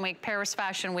Fashion Week, Paris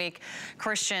Fashion Week,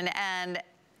 Christian, and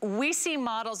we see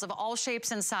models of all shapes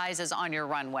and sizes on your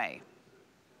runway.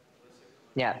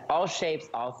 Yeah, all shapes,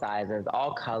 all sizes,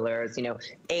 all colors, you know,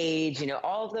 age, you know,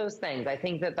 all of those things. I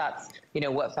think that that's, you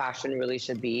know, what fashion really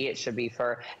should be. It should be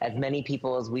for as many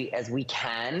people as we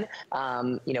can.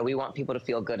 You know, we want people to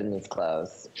feel good in these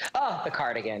clothes. Oh, the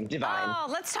cardigan, divine. Oh,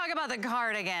 let's talk about the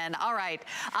cardigan. All right.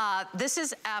 This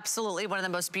is absolutely one of the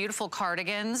most beautiful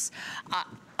cardigans.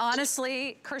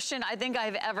 Honestly, Christian, I think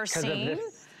I've ever seen.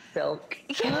 Silk.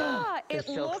 Yeah, the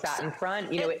silk satin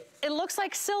front. You know, it looks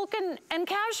like silk and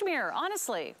cashmere,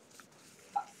 honestly.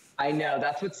 I know,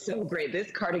 that's what's so great.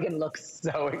 This cardigan looks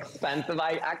so expensive.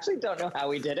 I actually don't know how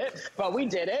we did it, but we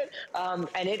did it.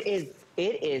 And it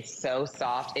is so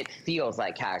soft. It feels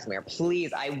like cashmere.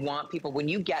 Please, I want people, when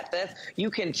you get this,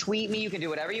 you can tweet me, you can do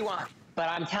whatever you want, but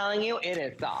I'm telling you, it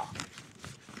is soft.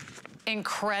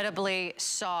 incredibly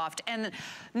soft. And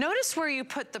notice where you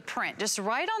put the print, just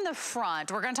right on the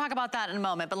front. We're gonna talk about that in a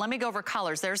moment, but let me go over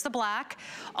colors. There's the black,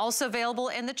 also available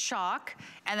in the chalk,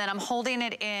 and then I'm holding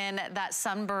it in that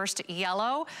sunburst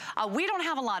yellow. We don't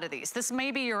have a lot of these. This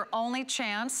may be your only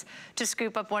chance to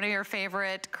scoop up one of your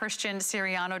favorite Christian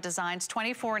Siriano designs,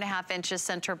 24.5 inches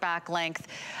center back length.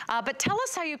 But tell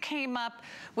us how you came up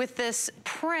with this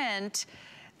print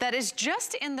that is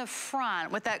just in the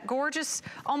front with that gorgeous,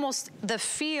 almost the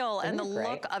feel and the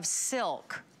look of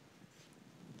silk.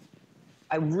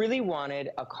 I really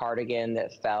wanted a cardigan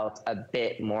that felt a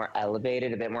bit more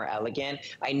elevated, a bit more elegant.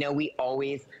 I know we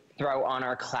always throw on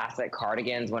our classic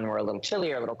cardigans when we're a little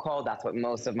chilly or a little cold. That's what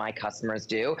most of my customers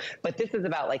do. But this is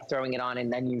about like throwing it on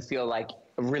and then you feel like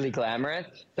really glamorous.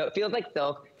 So it feels like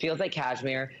silk, feels like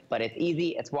cashmere, but it's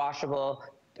easy, it's washable.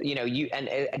 You know, and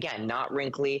again, not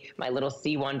wrinkly. My little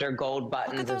Sea Wonder gold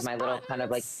buttons is my little kind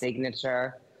of like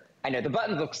signature. I know the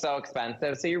buttons look so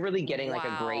expensive, so you're really getting like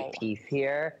a great piece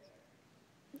here.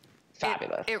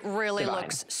 Fabulous. It really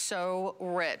looks so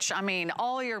rich. I mean,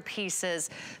 all your pieces,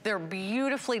 they're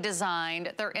beautifully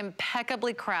designed. They're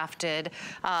impeccably crafted.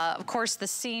 Of course, the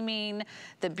seaming,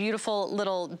 the beautiful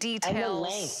little details. And the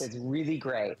length is really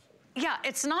great. Yeah,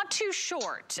 it's not too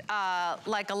short,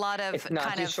 like a lot of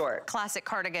kind of classic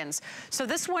cardigans. So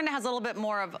this one has a little bit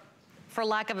more of, for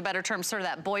lack of a better term, sort of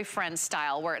that boyfriend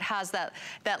style where it has that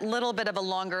little bit of a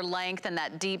longer length and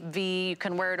that deep V. You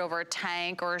can wear it over a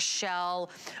tank or a shell.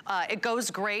 It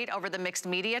goes great over the mixed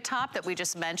media top that we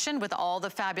just mentioned with all the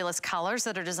fabulous colors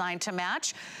that are designed to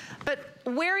match. But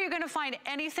where are you gonna find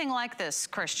anything like this,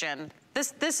 Christian?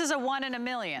 This is a 1 in a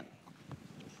million.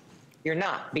 You're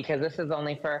not, because this is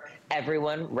only for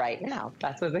everyone right now.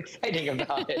 That's what's exciting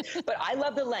about it. But I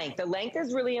love the length. The length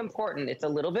is really important. It's a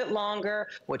little bit longer,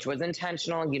 which was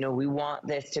intentional. You know, we want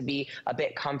this to be a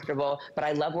bit comfortable, but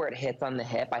I love where it hits on the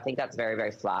hip. I think that's very,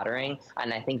 very flattering.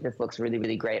 And I think this looks really,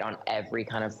 really great on every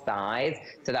kind of size.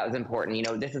 So that was important. You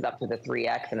know, this is up to the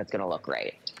 3X and it's gonna look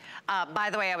great. By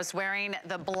the way, I was wearing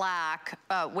the black,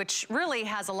 which really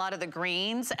has a lot of the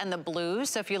greens and the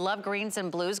blues. So if you love greens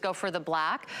and blues, go for the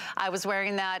black. I was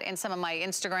wearing that in some of my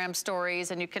Instagram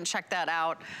stories, and you can check that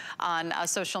out on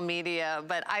social media.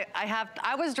 But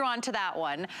I was drawn to that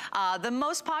one. The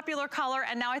most popular color,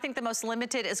 and now I think the most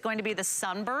limited, is going to be the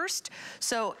sunburst.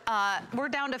 So we're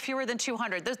down to fewer than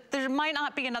 200. There might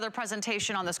not be another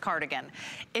presentation on this cardigan.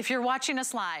 If you're watching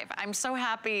us live, I'm so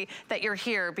happy that you're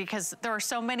here because there are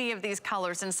so many of these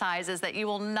colors and sizes that you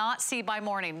will not see by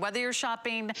morning. Whether you're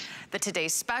shopping the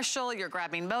Today's Special, you're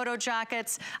grabbing moto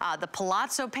jackets, the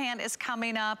palazzo pant is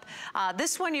coming up.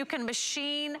 This one you can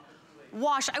machine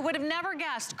wash. I would have never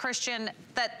guessed, Christian,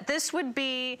 that this would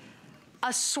be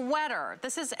a sweater.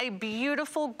 This is a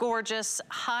beautiful, gorgeous,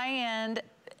 high-end,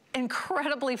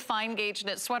 incredibly fine gauge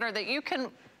knit sweater that you can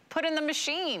put in the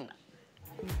machine.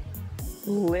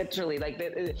 Literally, like,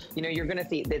 you know, you're gonna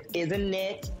see this is a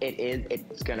knit.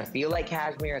 It's gonna feel like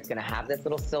cashmere. It's gonna have this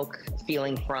little silk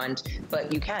feeling front,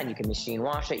 but you can machine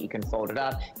wash it. You can fold it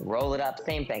up, roll it up,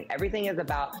 same thing. Everything is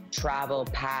about travel,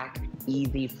 pack,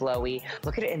 easy, flowy.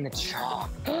 Look at it in the chalk.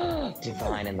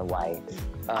 Divine in the white.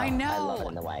 Oh, I know. I love it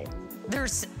in the white.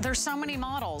 There's so many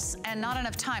models and not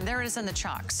enough time. There it is in the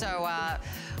chalk. So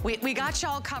we got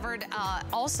y'all covered,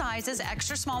 all sizes,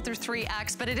 extra small through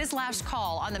 3X, but it is last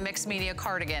call on the mixed media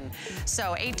cardigan.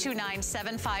 So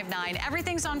 829-759.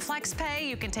 Everything's on FlexPay.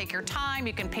 You can take your time.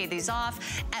 You can pay these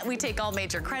off. And we take all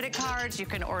major credit cards. You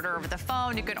can order over the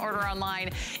phone. You can order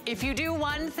online. If you do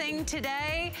one thing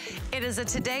today, it is a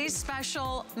Today's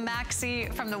Special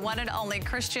maxi from the one and only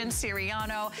Christian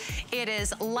Siriano. It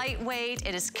is lightweight.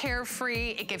 It is carefree.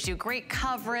 It gives you great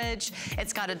coverage.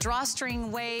 It's got a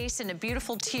drawstring waist and a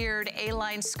beautiful tiered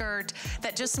A-line skirt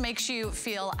that just makes you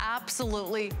feel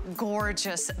absolutely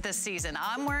gorgeous this season.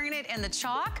 I'm wearing it in the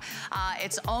chalk.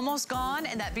 It's almost gone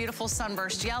in that beautiful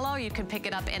sunburst yellow. You can pick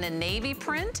it up in a navy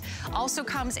print. Also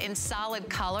comes in solid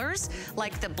colors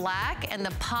like the black and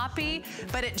the poppy,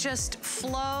 but it just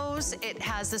flows. It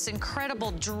has this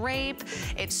incredible drape.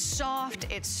 It's soft,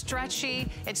 it's stretchy.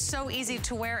 It's so easy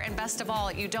to wear, and best of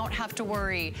all, you don't have to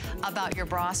worry about your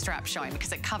bra strap showing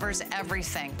because it covers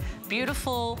everything.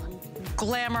 Beautiful,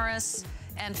 glamorous,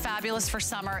 and fabulous for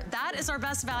summer. That is our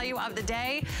best value of the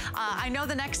day. I know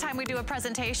the next time we do a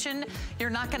presentation, you're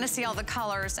not gonna see all the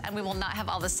colors and we will not have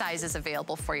all the sizes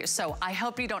available for you. So I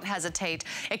hope you don't hesitate.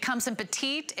 It comes in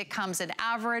petite, it comes in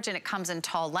average, and it comes in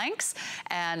tall lengths.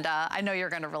 And I know you're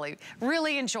gonna really,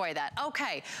 really enjoy that.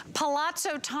 Okay,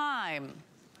 palazzo time.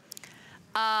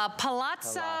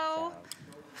 Palazzo.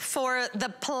 for the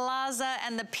plaza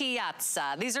and the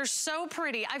piazza. These are so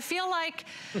pretty. I feel like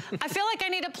I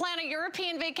need to plan a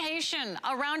European vacation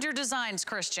around your designs,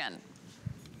 Christian.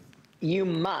 You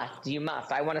must, you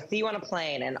must. I want to see you on a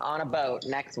plane and on a boat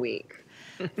next week.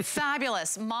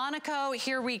 Fabulous. Monaco,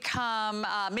 here we come.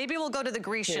 Maybe we'll go to the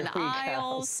Grecian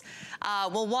Isles.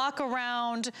 We'll walk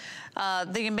around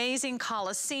the amazing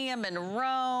Colosseum in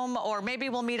Rome, or maybe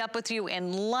we'll meet up with you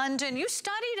in London. You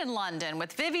studied in London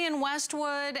with Vivienne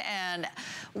Westwood, and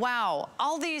wow,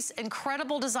 all these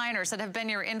incredible designers that have been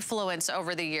your influence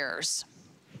over the years.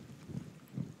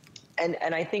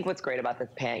 And I think what's great about this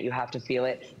pant, you have to feel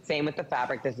it. Same with the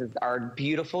fabric. This is our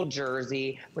beautiful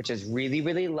jersey, which is really,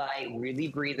 really light, really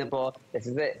breathable. This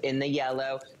is it in the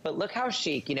yellow. But look how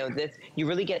chic. You know, this, you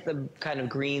really get the kind of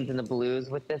greens and the blues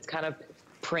with this kind of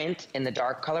print in the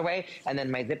dark colorway. And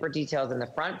then my zipper details in the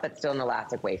front, but still an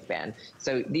elastic waistband.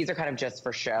 So these are kind of just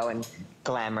for show and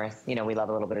glamorous. You know, we love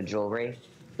a little bit of jewelry,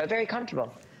 but very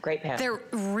comfortable. Great pants. They're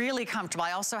really comfortable.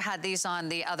 I also had these on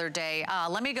the other day.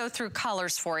 Let me go through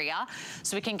colors for you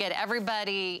so we can get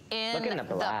everybody in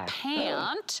the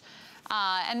pant.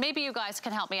 And maybe you guys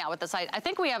can help me out with this. I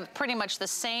think we have pretty much the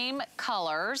same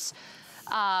colors.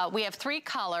 We have 3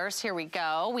 colors. Here we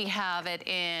go. We have it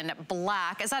in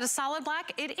black. Is that a solid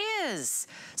black? It is.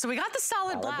 So we got the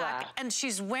solid black, and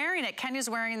she's wearing it. Kenya's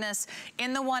wearing this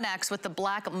in the 1X with the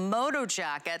black moto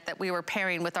jacket that we were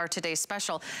pairing with our today's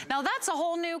special. Now that's a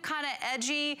whole new kind of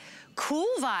edgy, cool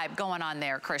vibe going on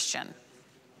there, Christian.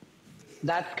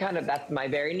 That's my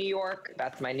very New York.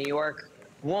 That's my New York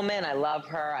woman. I love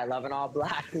her. I love an all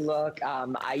black look.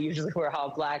 I usually wear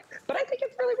all black, but I think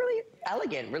it's really, really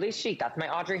elegant, really chic. That's my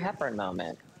Audrey Hepburn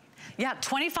moment. Yeah,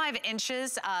 25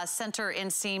 inches center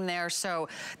inseam there. So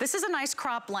this is a nice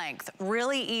crop length,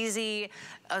 really easy,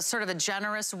 sort of a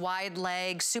generous wide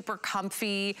leg, super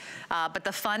comfy, but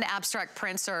the fun abstract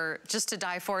prints are just to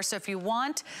die for. So if you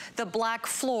want the black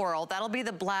floral, that'll be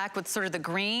the black with sort of the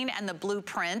green and the blue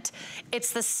print.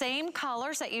 It's the same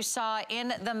colors that you saw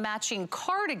in the matching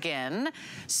cardigan.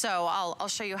 So I'll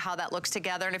show you how that looks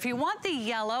together. And if you want the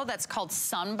yellow, that's called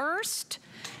Sunburst.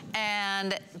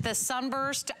 And the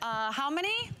Sunburst, how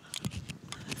many?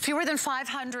 Fewer than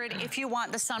 500 if you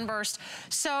want the Sunburst.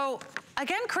 So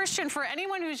again, Christian, for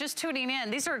anyone who's just tuning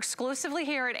in, these are exclusively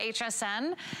here at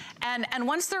HSN. And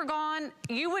once they're gone,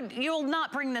 you'll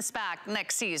not bring this back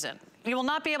next season. You will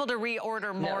not be able to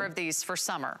reorder more of these for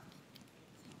summer.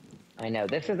 I know,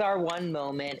 this is our one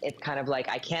moment. It's kind of like,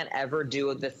 I can't ever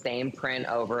do the same print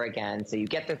over again. So you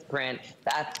get this print,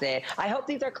 that's it. I hope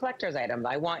these are collector's items.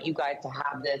 I want you guys to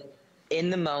have this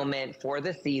in the moment for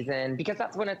the season, because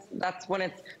that's when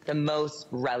it's the most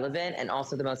relevant and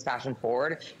also the most fashion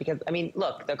forward. Because I mean,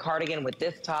 look, the cardigan with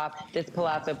this top, this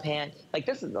palazzo pant, like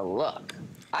this is a look.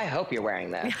 I hope you're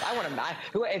wearing this. I want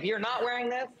to, if you're not wearing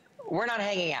this, we're not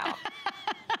hanging out.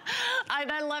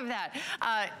 I love that.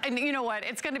 And you know what?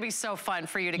 It's going to be so fun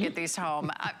for you to get these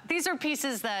home. These are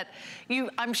pieces that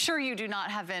I'm sure you do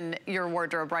not have in your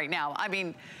wardrobe right now. I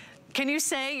mean, can you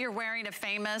say you're wearing a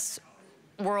famous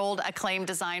world acclaimed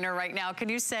designer right now? Can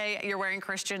you say you're wearing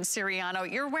Christian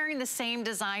Siriano? You're wearing the same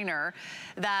designer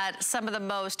that some of the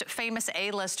most famous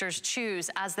A-listers choose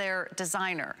as their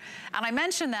designer. And I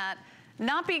mention that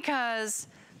not because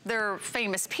they're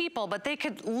famous people, but they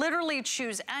could literally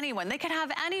choose anyone. They could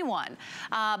have anyone.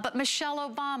 But Michelle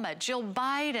Obama, Jill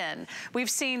Biden. We've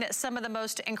seen some of the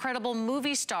most incredible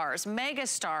movie stars, mega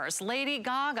stars, Lady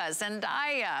Gaga,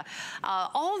 Zendaya,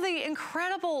 all the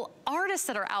incredible artists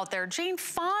that are out there. Jane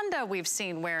Fonda we've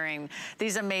seen wearing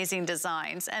these amazing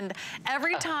designs. And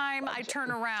every time I turn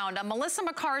around, Melissa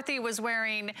McCarthy was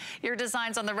wearing your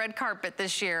designs on the red carpet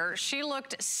this year. She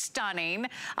looked stunning.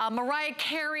 Mariah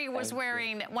Carey was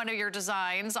wearing one of your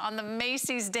designs on the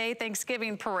Macy's Day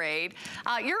Thanksgiving Parade.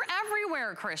 You're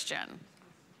everywhere, Christian.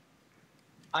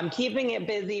 I'm keeping it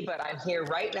busy, but I'm here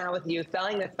right now with you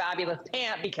selling this fabulous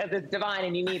pant because it's divine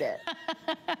and you need it.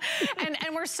 and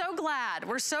we're so glad.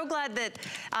 We're so glad that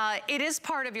it is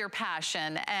part of your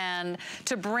passion and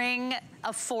to bring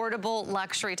affordable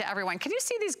luxury to everyone. Can you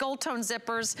see these gold tone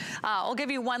zippers? I'll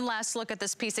give you one last look at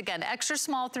this piece again. Extra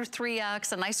small through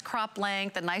 3X, a nice crop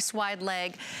length, a nice wide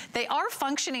leg. They are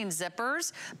functioning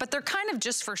zippers, but they're kind of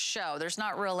just for show. There's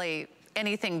not really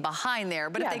anything behind there,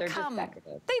 but if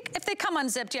they come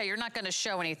unzipped, yeah, you're not going to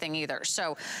show anything either.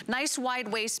 So nice wide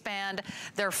waistband.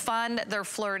 They're fun, they're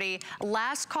flirty.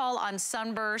 Last call on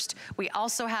Sunburst. We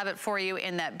also have it for you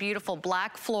in that beautiful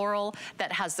black floral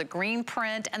that has the green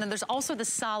print, and then there's also the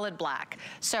solid black.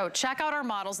 So check out our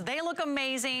models. They look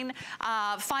amazing.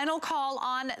 Final call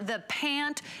on the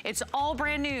pant. It's all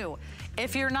brand new.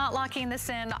 If you're not locking this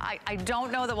in, I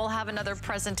don't know that we'll have another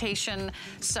presentation.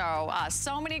 So,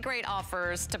 so many great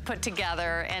offers to put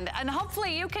together, and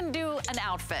hopefully you can do an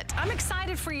outfit. I'm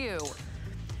excited for you.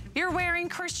 You're wearing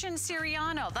Christian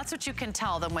Siriano. That's what you can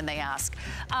tell them when they ask.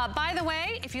 By the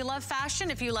way, if you love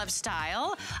fashion, if you love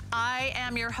style, I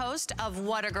am your host of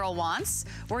What a Girl Wants.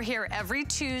 We're here every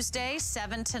Tuesday,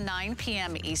 7 to 9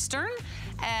 p.m. Eastern.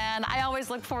 And I always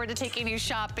look forward to taking you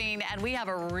shopping, and we have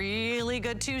a really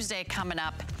good Tuesday coming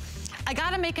up. I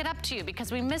gotta make it up to you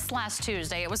because we missed last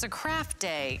Tuesday. It was a craft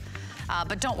day,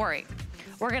 but don't worry.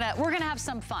 We're gonna have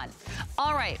some fun.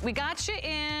 All right, we got you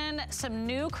in some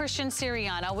new Christian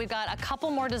Siriano. We've got a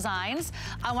couple more designs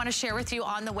I wanna share with you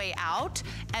on the way out,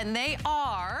 and they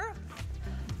are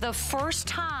the first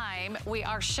time we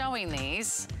are showing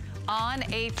these on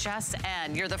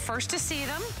HSN. You're the first to see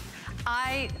them.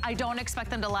 I don't expect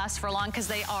them to last for long because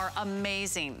they are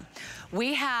amazing.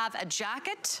 We have a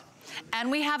jacket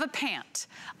and we have a pant.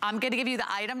 I'm gonna give you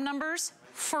the item numbers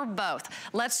for both.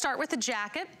 Let's start with the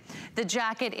jacket. The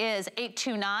jacket is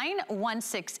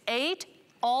 829168,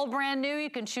 all brand new. You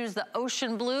can choose the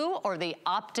ocean blue or the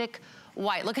optic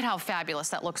white. Look at how fabulous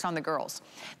that looks on the girls.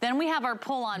 Then we have our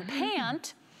pull-on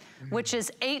pant, which is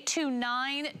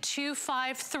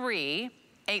 829253,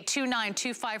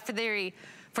 829253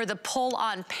 for the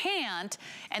pull-on pant,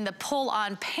 and the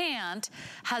pull-on pant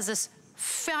has this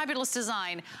fabulous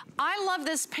design. I love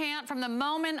this pant from the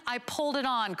moment I pulled it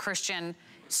on, Christian.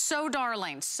 So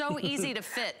darling, so easy to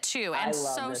fit too, and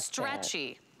so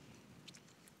stretchy.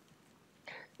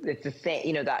 It's the same,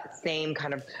 you know, that same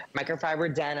kind of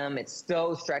microfiber denim. It's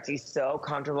so stretchy, so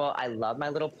comfortable. I love my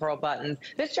little pearl buttons.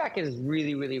 This jacket is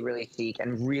really, really, really chic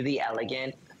and really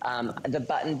elegant. The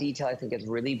button detail, I think, is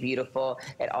really beautiful.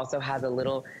 It also has a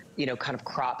little, you know, kind of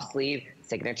crop sleeve,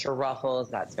 signature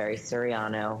ruffles. That's very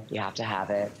Siriano. You have to have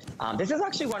it. This is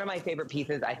actually one of my favorite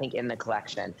pieces, I think, in the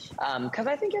collection, because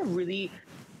I think a really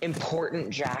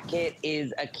important jacket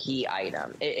is a key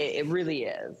item. It really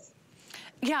is.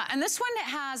 Yeah, and this one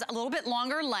has a little bit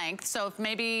longer length, so if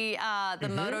maybe the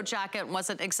moto jacket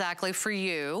wasn't exactly for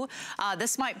you,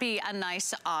 this might be a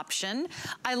nice option.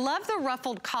 I love the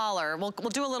ruffled collar. We'll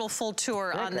do a little full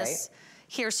tour on this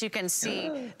here so you can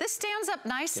see. This stands up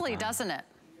nicely, doesn't it?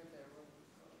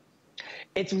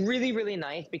 It's really, really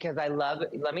nice because I love,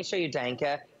 let me show you,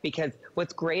 Danka, because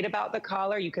what's great about the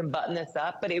collar, you can button this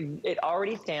up, but it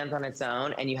already stands on its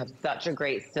own, and you have such a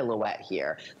great silhouette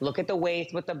here. Look at the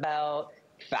waist with the belt.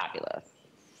 Fabulous.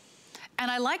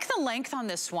 And I like the length on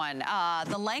this one.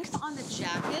 The length on the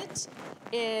jacket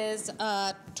is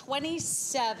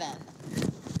 27.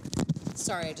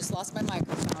 Sorry, I just lost my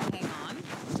microphone. Hang on.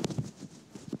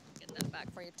 Get that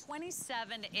back for you.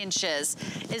 27 inches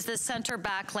is the center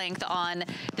back length on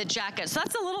the jacket. So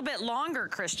that's a little bit longer,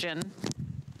 Christian.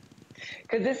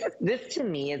 Because this to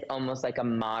me is almost like a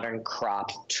modern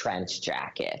cropped trench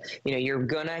jacket. You know, you're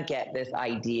gonna get this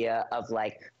idea of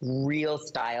like real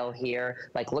style here.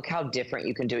 Like, look how different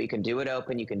you can do it. You can do it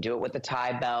open, you can do it with the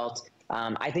tie belt.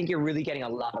 I think you're really getting a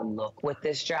lot of look with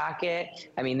this jacket.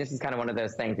 I mean, this is kind of one of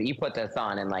those things that you put this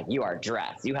on and like you are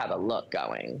dressed. You have a look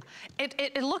going.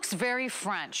 It looks very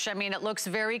French. I mean, it looks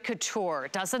very couture,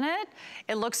 doesn't it?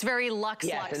 It looks very luxe,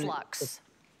 yes, luxe.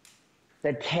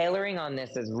 The tailoring on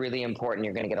this is really important.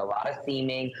 You're going to get a lot of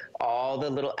seaming, all the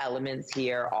little elements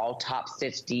here, all top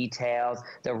stitch details,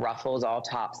 the ruffles all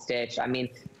top stitch. I mean,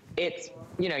 it's,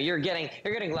 you know, you're getting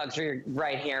luxury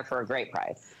right here for a great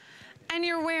price. And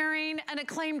you're wearing an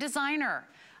acclaimed designer.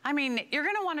 I mean, you're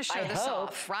gonna wanna show this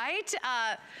off, right?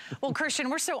 Well, Christian,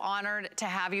 we're so honored to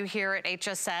have you here at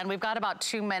HSN. We've got about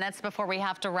 2 minutes before we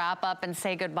have to wrap up and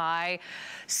say goodbye.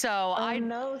 So I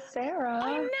know, Sarah.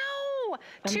 I know.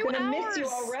 I'm 2 hours. I'm gonna miss you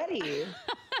already.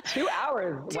 2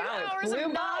 hours. 2 wow, hours it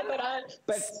flew by, but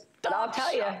I'll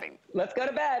tell you, let's go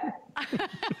to bed.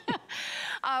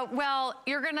 Well,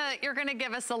 you're gonna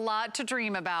give us a lot to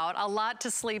dream about, a lot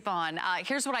to sleep on.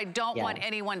 Here's what I don't want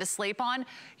anyone to sleep on: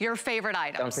 your favorite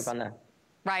items. Don't sleep on that.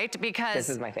 Right, because this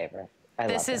is my favorite.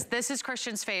 This is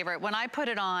Christian's favorite. When I put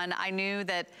it on, I knew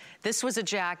that this was a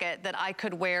jacket that I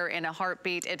could wear in a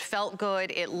heartbeat. It felt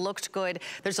good, it looked good.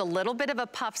 There's a little bit of a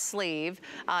puff sleeve.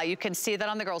 You can see that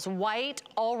on the girls. White,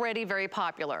 already very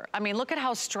popular. I mean, look at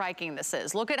how striking this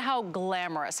is. Look at how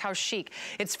glamorous, how chic.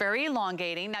 It's very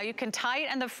elongating. Now you can tie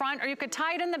it in the front or you could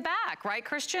tie it in the back, right,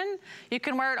 Christian? You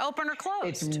can wear it open or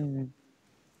closed.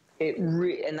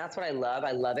 And that's what I love.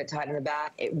 I love it tied in the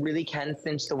back. It really can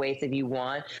cinch the waist if you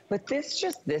want. But this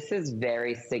is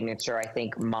very signature, I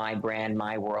think, my brand,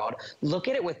 my world. Look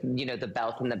at it with, you know, the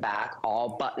belt in the back, all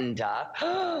buttoned up.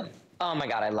 Oh my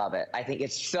God, I love it. I think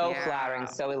it's so flattering,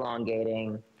 so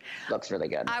elongating. Looks really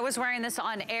good. I was wearing this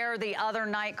on air the other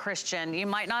night, Christian. You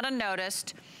might not have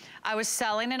noticed. I was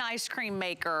selling an ice cream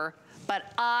maker,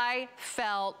 but I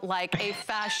felt like a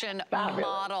fashion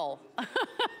model.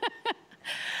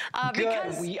 Good.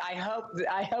 I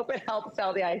hope it helps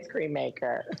sell the ice cream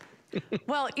maker.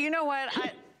 Well, you know what?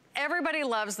 Everybody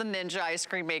loves the Ninja ice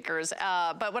cream makers,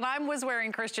 but when I was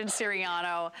wearing Christian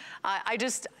Siriano,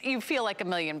 you feel like $1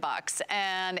 million.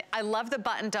 And I love the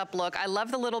buttoned up look. I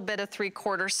love the little bit of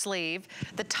 3/4 sleeve,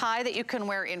 the tie that you can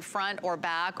wear in front or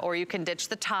back, or you can ditch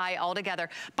the tie altogether.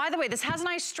 By the way, this has a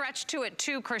nice stretch to it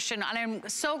too, Christian, and I'm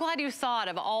so glad you thought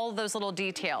of all those little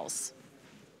details.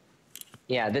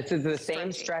 Yeah, this is the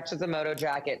same stretch as a moto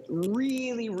jacket.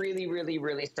 Really, really, really,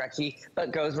 really stretchy,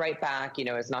 but goes right back. You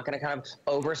know, it's not going to kind of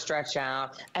overstretch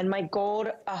out. And my gold,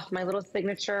 my little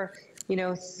signature, you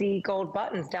know, sea gold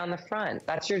buttons down the front.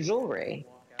 That's your jewelry.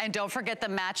 And don't forget the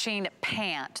matching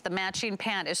pant. The matching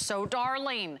pant is so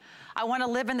darling. I want to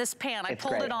live in this pant. I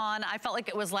pulled it on. I felt like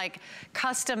it was like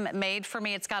custom made for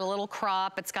me. It's got a little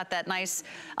crop. It's got that nice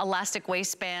elastic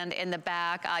waistband in the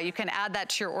back. You can add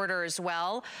that to your order as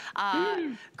well.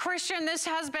 Christian, this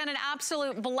has been an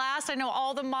absolute blast. I know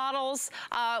all the models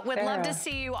would love to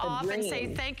see you off and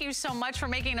say thank you so much for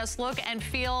making us look and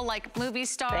feel like movie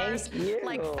stars,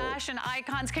 like fashion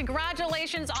icons.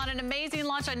 Congratulations on an amazing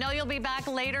launch. I know you'll be back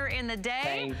later in the day.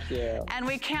 Thank you. And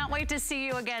we can't wait to see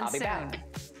you again soon. I'll be back.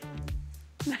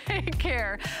 Take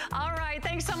care. All right,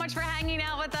 thanks so much for hanging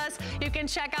out with us. You can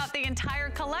check out the entire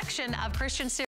collection of Christian Siriano